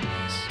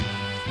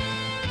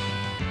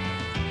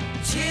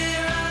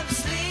 Cheer up,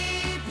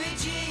 sleepy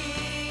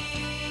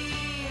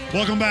Jean.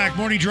 Welcome back.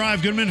 Morning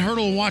Drive. Goodman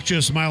Hurdle. Watch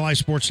us,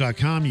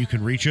 milehighsports.com. You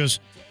can reach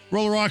us.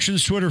 Roller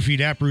Auctions Twitter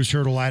feed at Bruce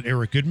Hurdle, at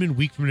Eric Goodman.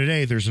 Week from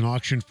today, there's an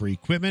auction for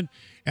equipment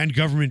and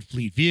government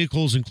fleet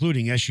vehicles,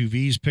 including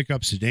SUVs,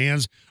 pickup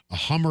sedans, a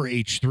Hummer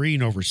H3,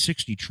 and over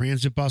 60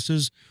 transit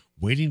buses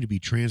waiting to be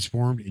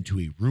transformed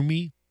into a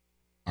roomy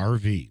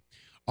RV.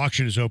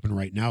 Auction is open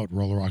right now at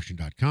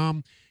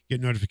rollerauction.com. Get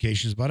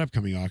notifications about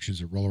upcoming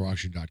auctions at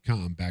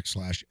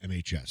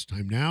rollerauction.com/MHS.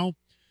 Time now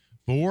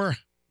for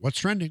What's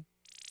Trending.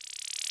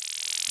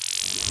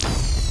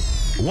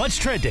 What's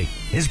Trending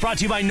is brought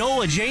to you by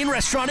Nola Jane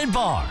Restaurant and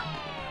Bar.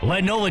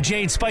 Let Nola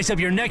Jane spice up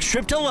your next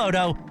trip to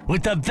Lodo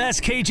with the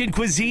best Cajun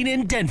cuisine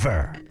in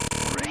Denver.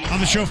 On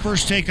the show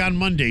First Take on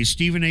Monday,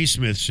 Stephen A.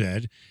 Smith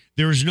said,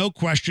 "There is no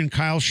question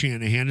Kyle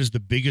Shanahan is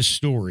the biggest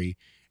story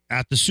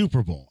at the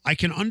Super Bowl." I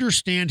can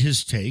understand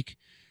his take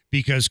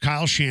because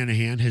Kyle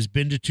Shanahan has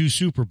been to 2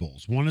 Super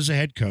Bowls. One as a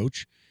head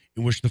coach,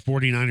 in which the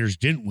 49ers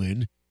didn't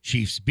win,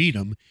 Chiefs beat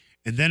them.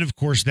 And then, of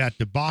course, that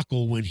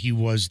debacle when he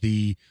was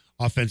the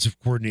offensive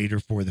coordinator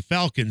for the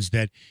Falcons,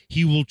 that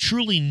he will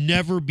truly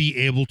never be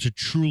able to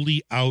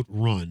truly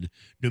outrun,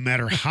 no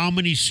matter how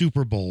many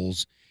Super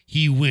Bowls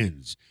he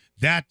wins.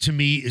 That, to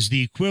me, is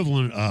the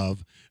equivalent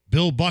of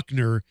Bill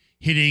Buckner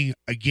hitting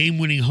a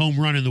game-winning home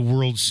run in the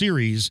World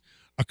Series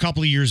a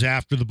couple of years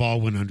after the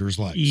ball went under his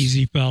legs.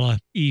 Easy, fella.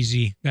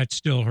 Easy. That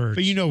still hurts.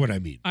 But you know what I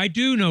mean. I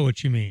do know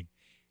what you mean.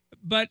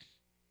 But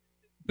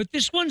But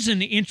this one's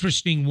an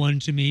interesting one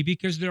to me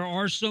because there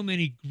are so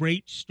many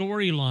great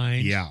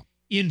storylines Yeah.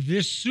 in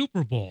this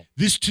Super Bowl.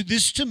 This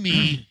to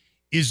me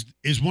is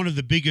one of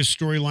the biggest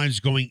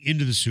storylines going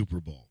into the Super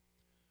Bowl.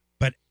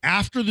 But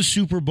after the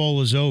Super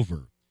Bowl is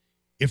over,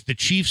 if the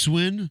Chiefs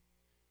win,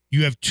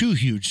 you have two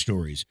huge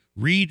stories.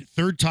 Reed,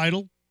 third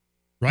title,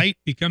 right?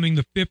 Becoming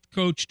the fifth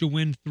coach to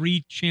win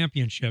 3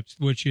 championships,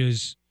 which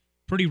is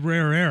pretty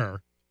rare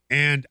air.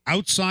 And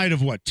outside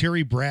of what,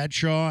 Terry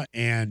Bradshaw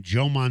and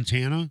Joe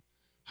Montana,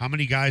 how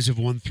many guys have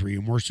won 3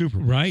 or more Super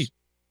Bowls? Right.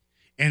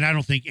 And I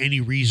don't think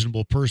any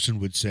reasonable person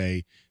would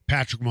say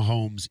Patrick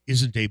Mahomes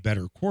isn't a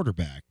better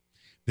quarterback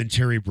than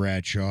Terry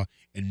Bradshaw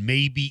and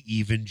maybe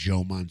even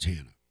Joe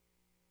Montana.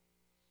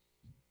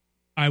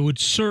 I would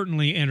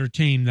certainly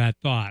entertain that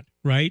thought,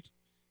 right?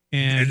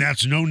 And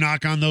that's no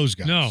knock on those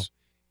guys. No.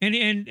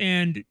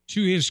 And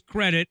to his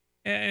credit,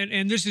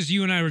 and this is,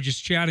 you and I were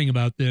just chatting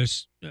about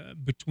this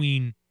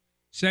between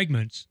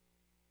segments,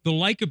 the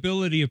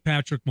likability of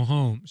Patrick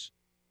Mahomes,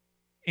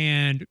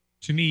 and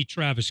to me,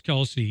 Travis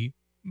Kelce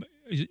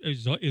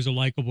is a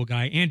likable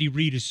guy. Andy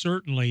Reid is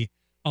certainly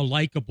a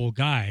likable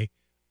guy.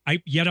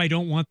 Yet I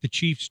don't want the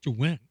Chiefs to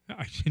win.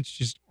 It's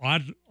just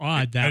odd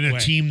that way. And a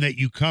team that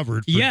you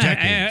covered for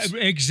decades.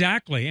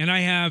 Exactly. And I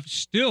have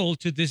still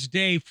to this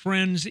day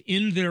friends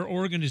in their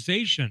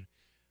organization.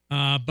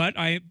 But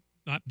I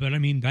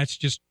mean, that's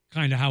just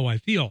kind of how I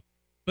feel.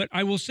 But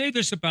I will say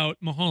this about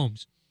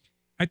Mahomes.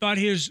 I thought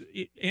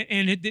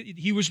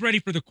he was ready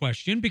for the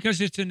question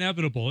because it's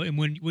inevitable. And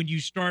when you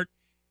start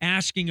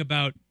asking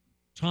about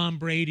Tom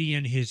Brady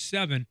and his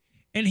 7,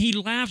 and he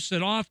laughs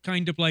it off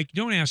kind of like,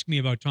 don't ask me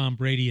about Tom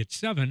Brady at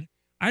 7.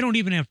 I don't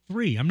even have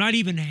 3. I'm not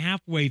even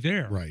halfway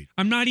there. Right.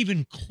 I'm not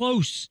even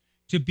close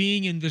to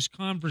being in this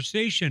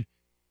conversation,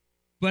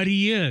 but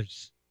he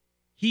is.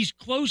 He's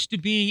close to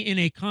being in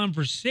a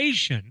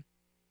conversation,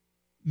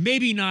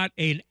 maybe not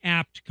an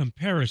apt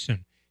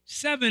comparison.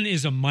 7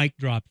 is a mic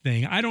drop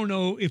thing. I don't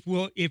know if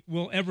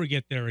we'll ever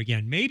get there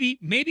again. Maybe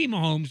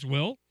Mahomes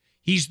will.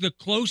 He's the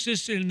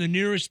closest and the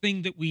nearest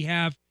thing that we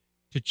have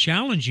to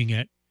challenging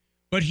it.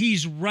 But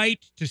he's right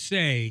to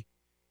say,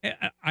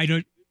 I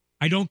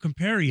don't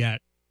compare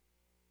yet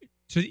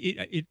to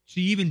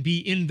even be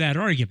in that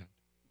argument.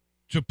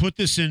 To put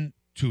this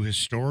into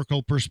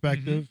historical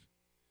perspective,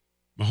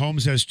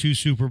 Mahomes has 2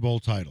 Super Bowl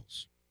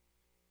titles.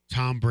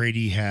 Tom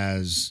Brady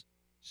has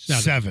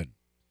 7.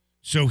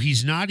 So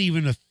he's not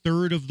even a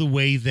third of the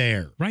way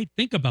there. Right.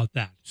 Think about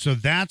that. So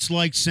that's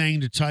like saying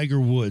to Tiger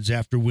Woods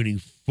after winning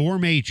 4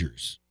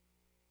 majors,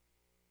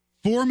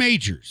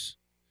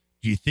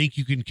 do you think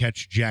you can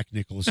catch Jack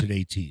Nicklaus at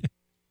 18?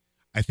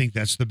 I think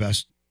that's the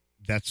best.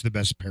 That's the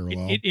best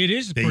parallel. It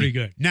is pretty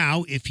good.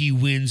 Now, if he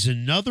wins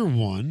another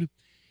one,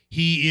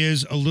 he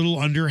is a little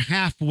under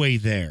halfway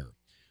there.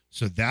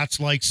 So that's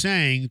like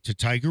saying to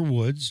Tiger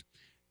Woods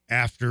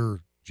after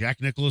Jack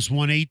Nicklaus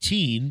won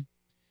 18,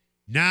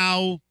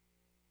 now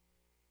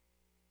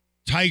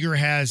Tiger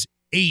has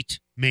 8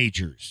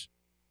 majors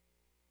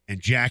and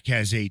Jack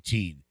has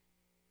 18.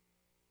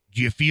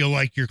 Do you feel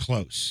like you're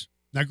close?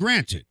 Now,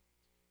 granted,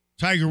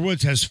 Tiger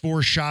Woods has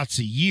 4 shots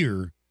a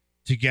year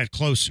to get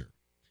closer.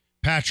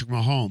 Patrick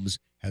Mahomes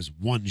has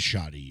 1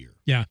 shot a year.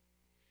 Yeah.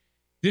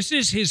 This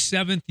is his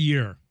 7th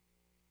year.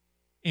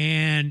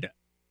 And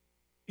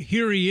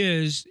here he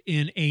is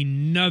in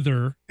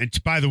another And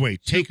by the way,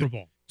 Super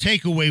Bowl.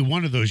 Take away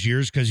one of those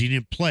years because he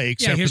didn't play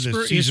except for the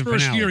season his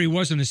first finale. year he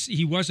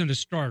wasn't a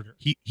starter.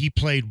 He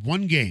played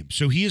 1 game.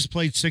 So he has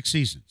played 6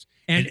 seasons.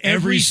 And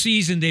every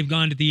season they've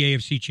gone to the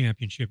AFC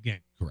Championship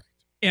game. Correct.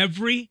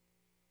 Every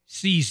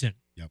season.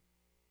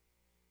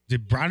 I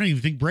don't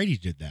even think Brady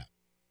did that.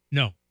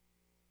 No.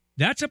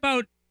 That's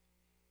about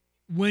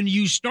when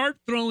you start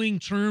throwing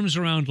terms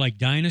around like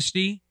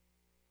dynasty,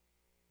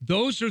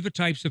 those are the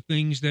types of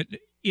things that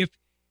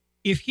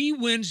if he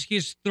wins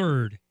his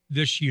 3rd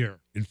this year.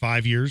 In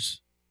 5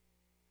 years,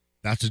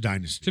 that's a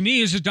dynasty. To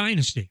me, is a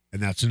dynasty.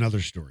 And that's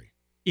another story.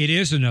 It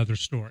is another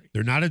story.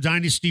 They're not a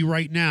dynasty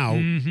right now,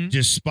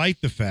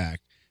 despite the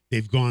fact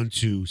they've gone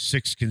to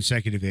 6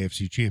 consecutive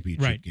AFC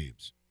Championship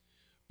games.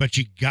 But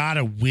you got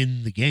to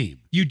win the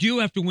game. You do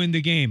have to win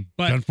the game.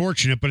 But it's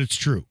unfortunate, but it's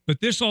true.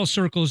 But this all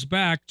circles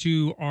back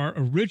to our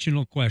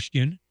original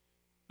question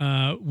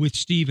with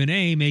Stephen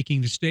A.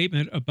 making the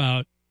statement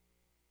about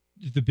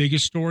the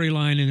biggest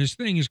storyline in this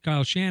thing is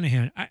Kyle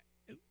Shanahan.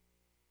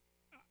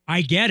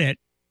 I get it,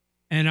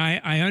 and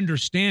I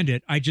understand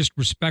it. I just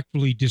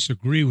respectfully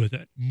disagree with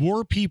it.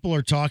 More people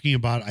are talking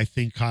about, I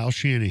think, Kyle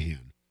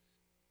Shanahan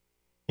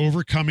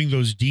overcoming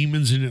those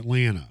demons in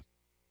Atlanta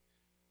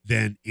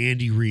than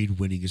Andy Reid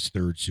winning his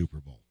 3rd Super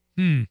Bowl.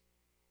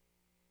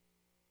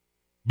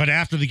 But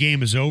after the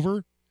game is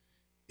over,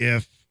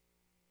 if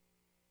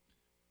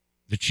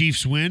the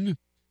Chiefs win,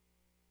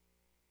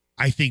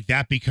 I think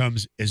that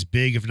becomes as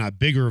big, if not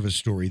bigger, of a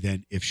story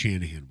than if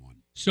Shanahan won.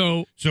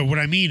 So what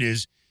I mean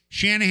is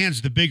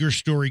Shanahan's the bigger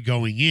story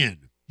going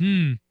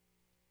in.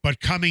 But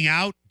coming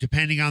out,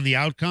 depending on the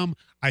outcome,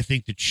 I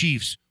think the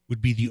Chiefs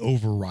would be the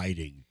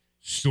overriding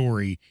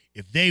story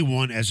if they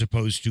won as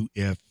opposed to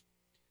if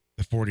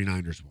the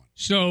 49ers won.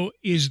 So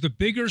is the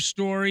bigger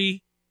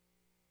story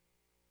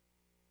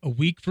a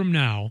week from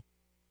now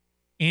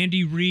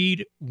Andy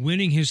Reid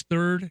winning his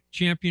third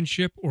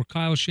championship or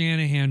Kyle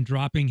Shanahan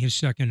dropping his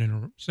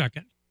second?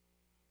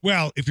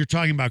 Well, if you're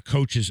talking about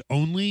coaches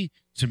only,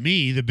 to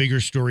me, the bigger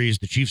story is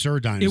the Chiefs are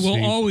a dynasty. It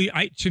will always,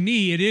 to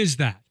me, it is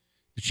that.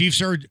 The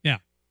Chiefs are. Yeah.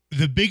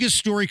 The biggest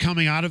story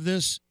coming out of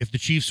this, if the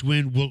Chiefs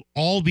win, will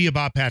all be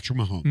about Patrick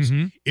Mahomes.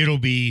 Mm-hmm. It'll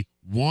be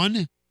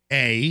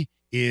 1A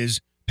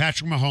is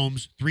Patrick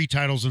Mahomes, 3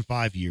 titles in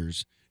 5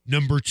 years.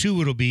 Number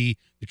 2, it'll be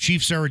the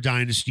Chiefs are a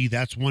dynasty.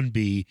 That's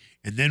 1B.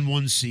 And then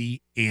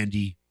 1C,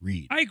 Andy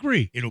Reid. I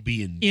agree. It'll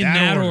be in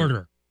that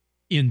order.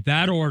 In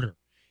that order.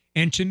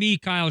 And to me,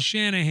 Kyle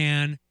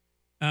Shanahan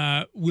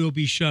will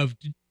be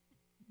shoved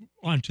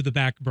onto the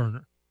back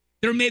burner.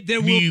 You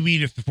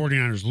mean if the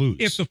 49ers lose?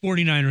 If the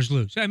 49ers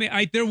lose. I mean,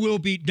 there will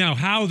be, now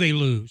how they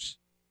lose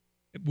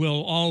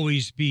will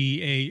always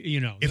be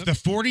If the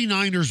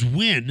 49ers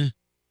win,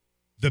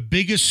 the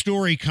biggest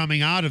story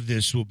coming out of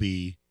this will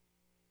be,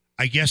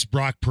 I guess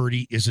Brock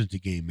Purdy isn't a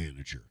game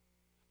manager.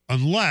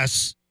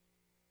 Unless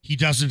he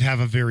doesn't have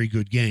a very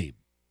good game.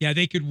 Yeah,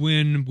 they could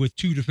win with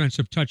 2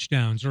 defensive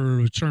touchdowns or a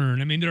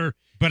return. I mean,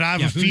 But I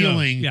have a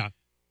feeling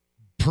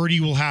Purdy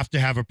will have to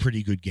have a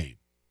pretty good game.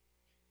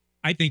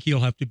 I think he'll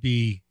have to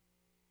be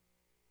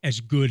as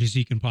good as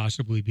he can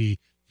possibly be.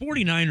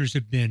 49ers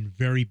have been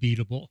very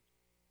beatable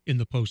in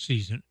the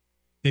postseason.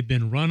 They've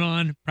been run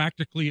on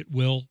practically at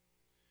will.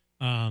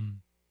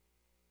 And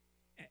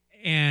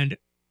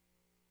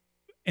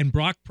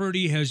Brock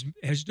Purdy has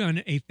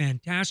done a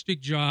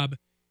fantastic job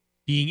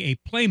being a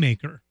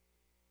playmaker.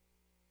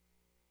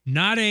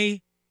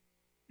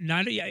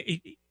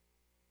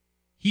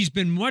 He's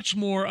been much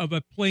more of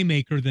a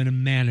playmaker than a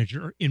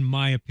manager, in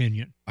my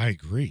opinion. I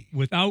agree.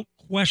 Without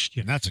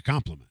question. And that's a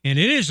compliment. And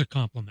it is a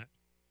compliment.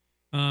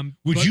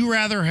 Would you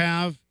rather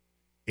have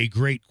a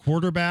great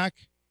quarterback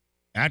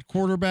at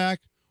quarterback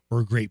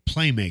or a great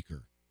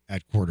playmaker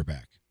at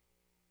quarterback?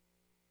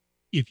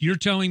 If you're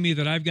telling me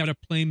that I've got a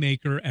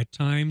playmaker at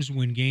times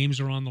when games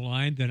are on the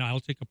line, then I'll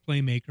take a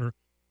playmaker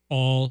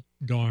all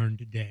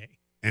darned day.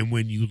 And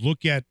when you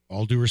look at,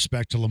 all due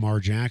respect to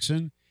Lamar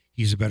Jackson,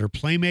 he's a better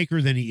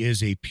playmaker than he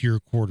is a pure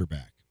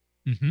quarterback.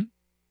 Mm-hmm.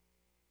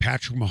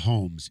 Patrick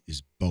Mahomes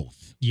is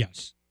both.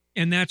 Yes.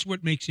 And that's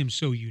what makes him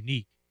so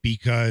unique.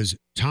 Because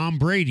Tom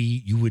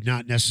Brady, you would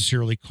not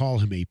necessarily call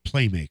him a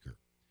playmaker.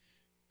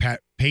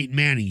 Peyton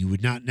Manning, you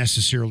would not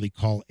necessarily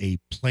call a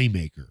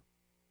playmaker.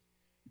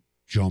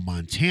 Joe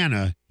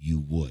Montana, you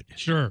would.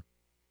 Sure.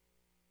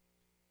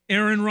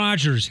 Aaron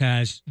Rodgers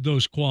has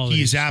those qualities.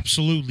 He is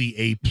absolutely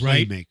a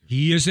playmaker. Right?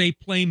 He is a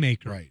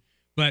playmaker. Right.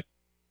 But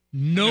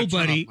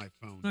nobody. Turn off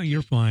my phone. No,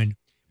 you're fine.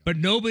 But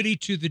nobody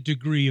to the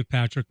degree of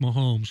Patrick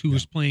Mahomes, who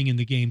was playing in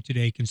the game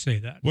today, can say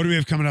that. What do we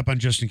have coming up on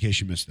Just in Case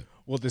You Missed It?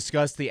 We'll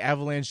discuss the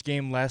Avalanche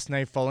game last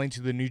night falling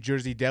to the New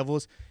Jersey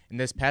Devils. And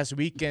this past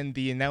weekend,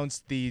 they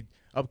announced the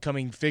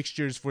upcoming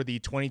fixtures for the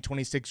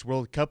 2026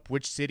 World Cup.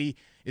 Which city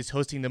is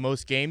hosting the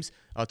most games?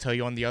 I'll tell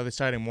you on the other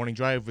side in Morning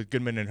Drive with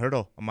Goodman and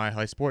Hurdle on My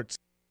High Sports.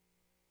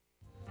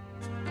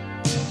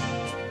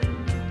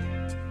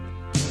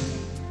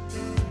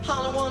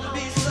 All I wanna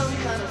be some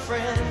kind of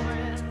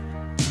friend.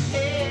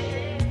 Hey.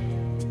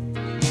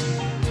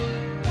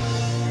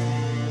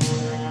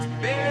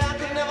 Baby, I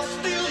could never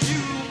steal you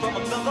from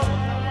another.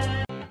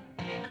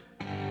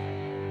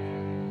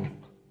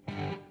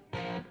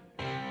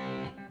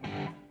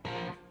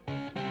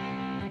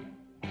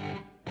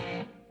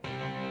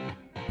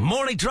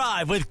 Morning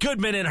Drive with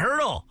Goodman and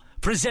Hurdle,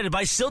 presented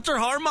by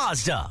Silterhar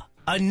Mazda.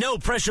 A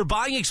no-pressure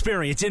buying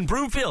experience in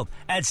Broomfield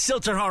at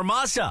Silterhar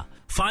Mazda.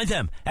 Find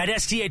them at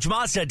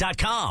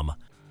sthmazda.com.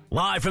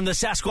 Live from the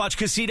Sasquatch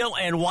Casino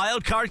and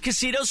Wild Card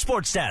Casino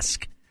Sports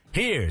Desk.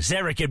 Here's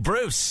Eric and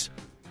Bruce.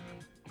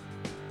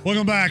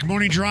 Welcome back.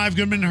 Morning Drive,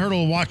 Goodman and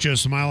Hurdle. Watch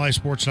us at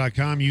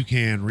milehighsports.com. You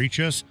can reach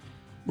us.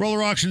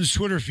 Roller Auctions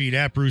Twitter feed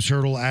at Bruce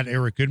Hurdle, at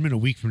Eric Goodman. A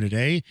week from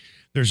today,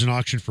 there's an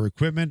auction for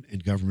equipment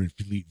and government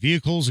fleet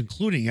vehicles,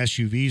 including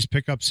SUVs,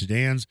 pickups,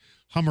 sedans,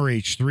 Hummer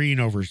H3,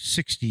 and over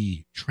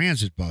 60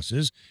 transit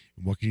buses.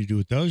 And what can you do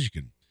with those? You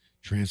can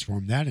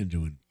transform that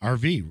into an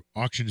RV.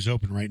 Auction is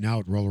open right now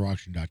at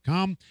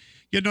rollerauction.com.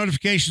 Get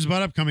notifications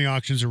about upcoming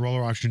auctions at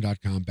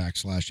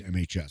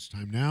rollerauction.com/MHS.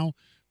 Time now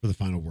for the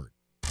final word.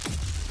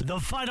 The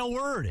final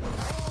word.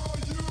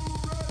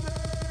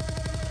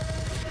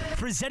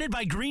 Presented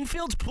by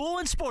Greenfield's Pool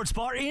and Sports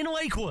Bar in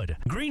Lakewood.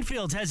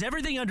 Greenfield's has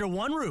everything under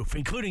one roof,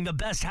 including the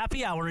best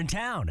happy hour in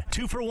town.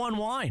 2-for-1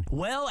 wine,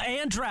 well,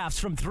 and drafts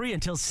from 3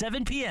 until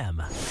 7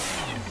 p.m.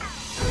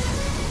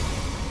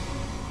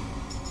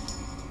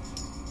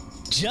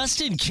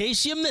 Just in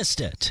case you missed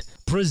it.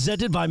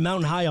 Presented by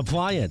Mountain High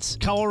Appliance,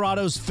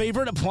 Colorado's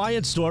favorite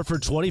appliance store for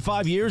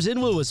 25 years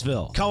in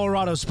Louisville,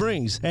 Colorado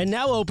Springs, and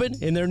now open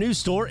in their new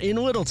store in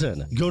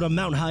Littleton. Go to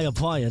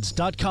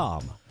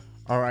mountainhighappliance.com.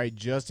 All right,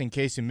 just in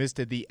case you missed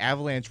it, the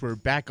Avalanche were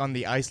back on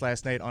the ice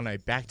last night on a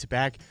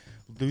back-to-back,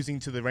 losing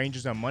to the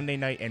Rangers on Monday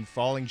night and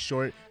falling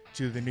short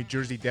to the New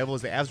Jersey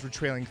Devils. The Avs were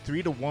trailing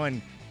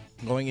 3-1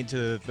 Going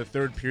into the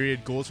third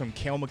period, goals from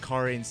Cale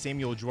Makar and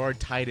Samuel Girard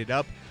tied it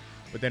up.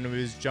 But then it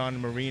was John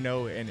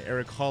Marino and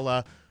Eric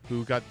Holla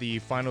who got the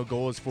final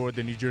goals for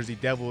the New Jersey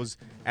Devils.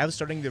 Avs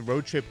starting the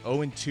road trip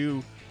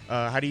 0-2.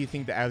 How do you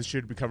think the Avs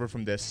should recover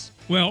from this?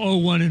 Well,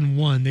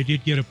 0-1-1. They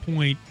did get a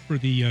point for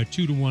the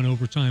 2-1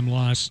 overtime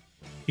loss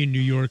in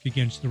New York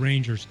against the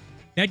Rangers.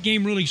 That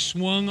game really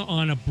swung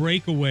on a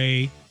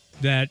breakaway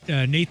that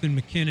Nathan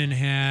McKinnon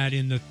had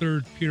in the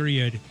third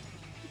period,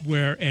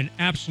 where an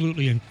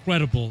absolutely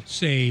incredible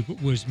save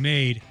was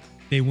made.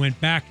 They went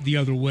back the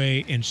other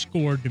way and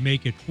scored to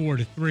make it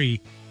 4-3.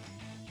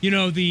 You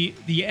know, the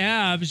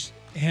Avs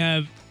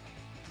have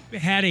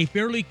had a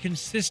fairly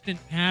consistent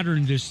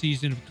pattern this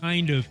season of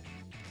kind of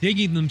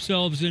digging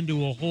themselves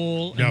into a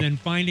hole and then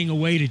finding a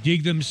way to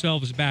dig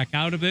themselves back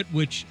out of it,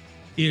 which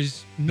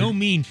is no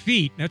mean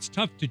feat. That's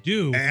tough to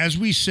do. As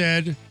we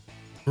said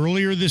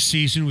earlier this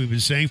season, we've been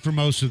saying for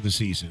most of the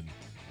season,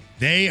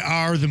 they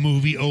are the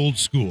movie Old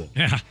School.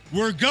 Yeah.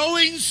 We're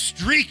going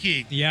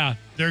streaking. Yeah.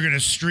 They're going to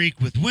streak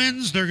with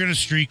wins. They're going to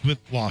streak with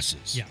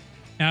losses. Yeah,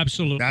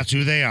 absolutely. That's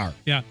who they are.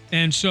 Yeah.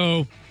 And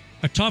so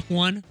a tough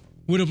one.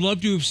 Would have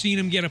loved to have seen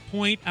him get a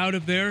point out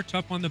of there.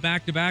 Tough on the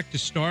back-to-back to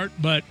start.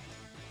 But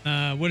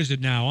what is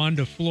it now? On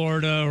to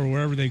Florida or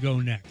wherever they go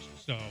next.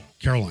 So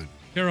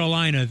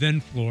Carolina,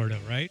 then Florida,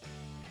 right?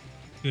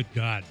 Good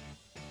God.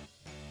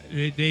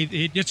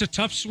 It's a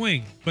tough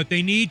swing, but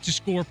they need to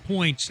score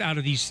points out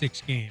of these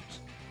 6 games.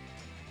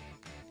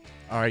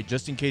 All right,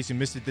 just in case you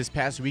missed it, this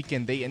past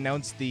weekend, they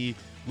announced the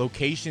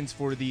locations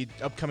for the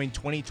upcoming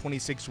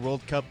 2026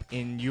 World Cup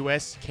in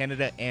U.S.,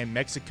 Canada, and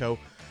Mexico.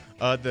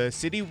 The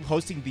city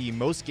hosting the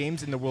most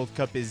games in the World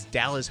Cup is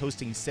Dallas,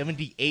 hosting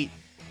 78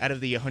 out of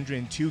the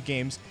 102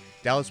 games.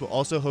 Dallas will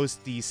also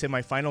host the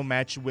semifinal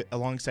match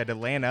alongside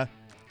Atlanta,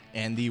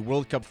 and the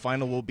World Cup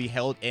final will be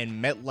held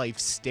in MetLife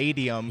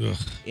Stadium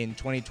in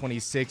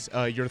 2026.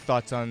 Your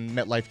thoughts on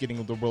MetLife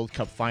getting the World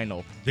Cup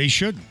final? They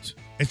shouldn't.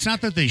 It's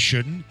not that they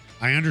shouldn't.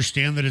 I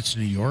understand that it's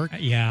New York.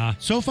 Yeah.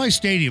 SoFi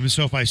Stadium is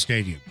SoFi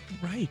Stadium.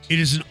 Right. It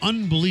is an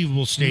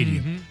unbelievable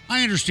stadium.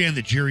 I understand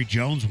that Jerry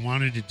Jones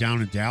wanted it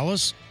down in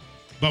Dallas,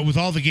 but with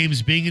all the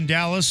games being in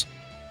Dallas,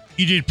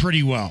 you did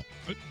pretty well.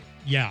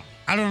 Yeah.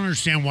 I don't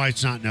understand why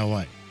it's not in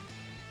L.A.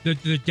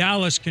 The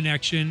Dallas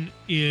connection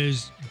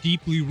is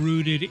deeply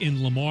rooted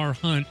in Lamar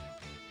Hunt.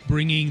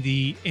 Bringing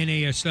the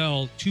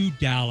NASL to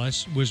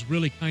Dallas was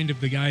really kind of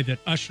the guy that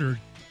ushered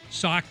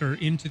soccer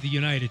into the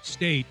United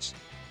States.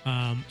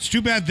 It's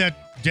too bad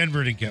that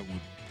Denver didn't get one.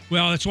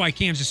 Well, that's why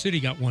Kansas City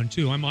got one,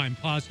 too. I'm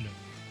positive.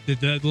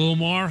 The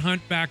Lamar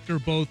Hunt factor,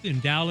 both in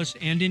Dallas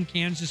and in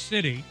Kansas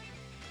City,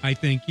 I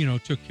think,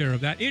 took care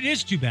of that. It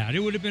is too bad. It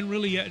would have been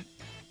really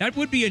that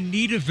would be a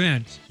neat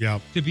event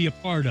to be a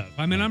part of.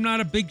 I mean, I'm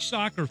not a big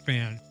soccer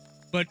fan,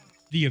 but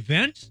the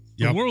event,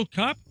 the World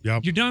Cup,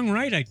 you're done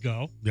right, I'd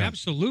go.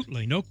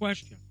 Absolutely, no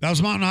question. That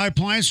was Mountain High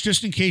Appliance.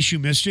 Just in case you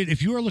missed it,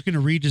 if you are looking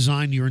to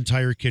redesign your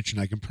entire kitchen,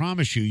 I can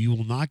promise you, you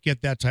will not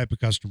get that type of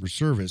customer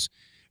service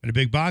at a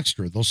big box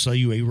store. They'll sell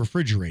you a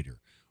refrigerator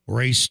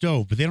or a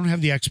stove, but they don't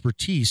have the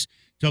expertise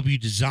to help you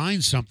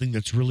design something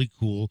that's really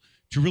cool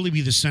to really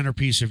be the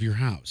centerpiece of your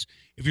house.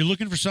 If you're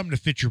looking for something to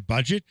fit your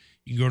budget,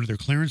 you can go to their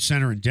clearance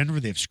center in Denver.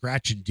 They have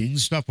scratch and ding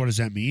stuff. What does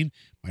that mean?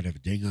 Might have a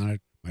ding on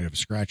it, might have a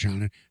scratch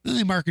on it. And then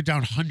they mark it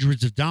down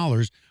hundreds of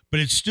dollars,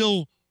 but it's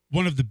still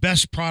one of the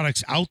best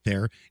products out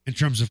there in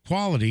terms of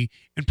quality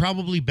and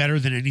probably better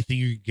than anything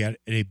you can get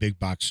at a big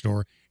box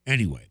store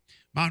anyway.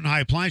 Mountain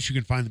High Appliance, you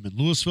can find them in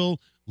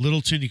Louisville,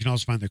 Littleton. You can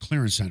also find their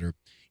clearance center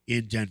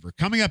in Denver.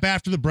 Coming up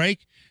after the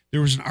break,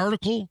 there was an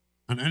article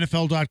on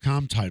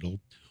NFL.com titled,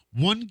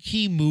 "One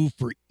Key Move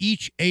for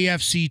Each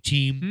AFC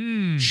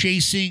Team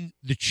Chasing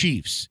the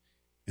Chiefs."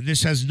 And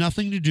this has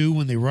nothing to do,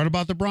 when they wrote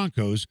about the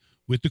Broncos,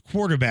 with the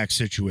quarterback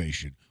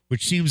situation,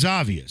 which seems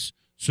obvious.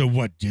 So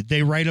what did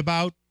they write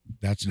about?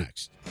 That's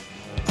next.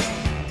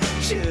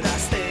 Should I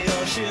stay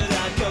or should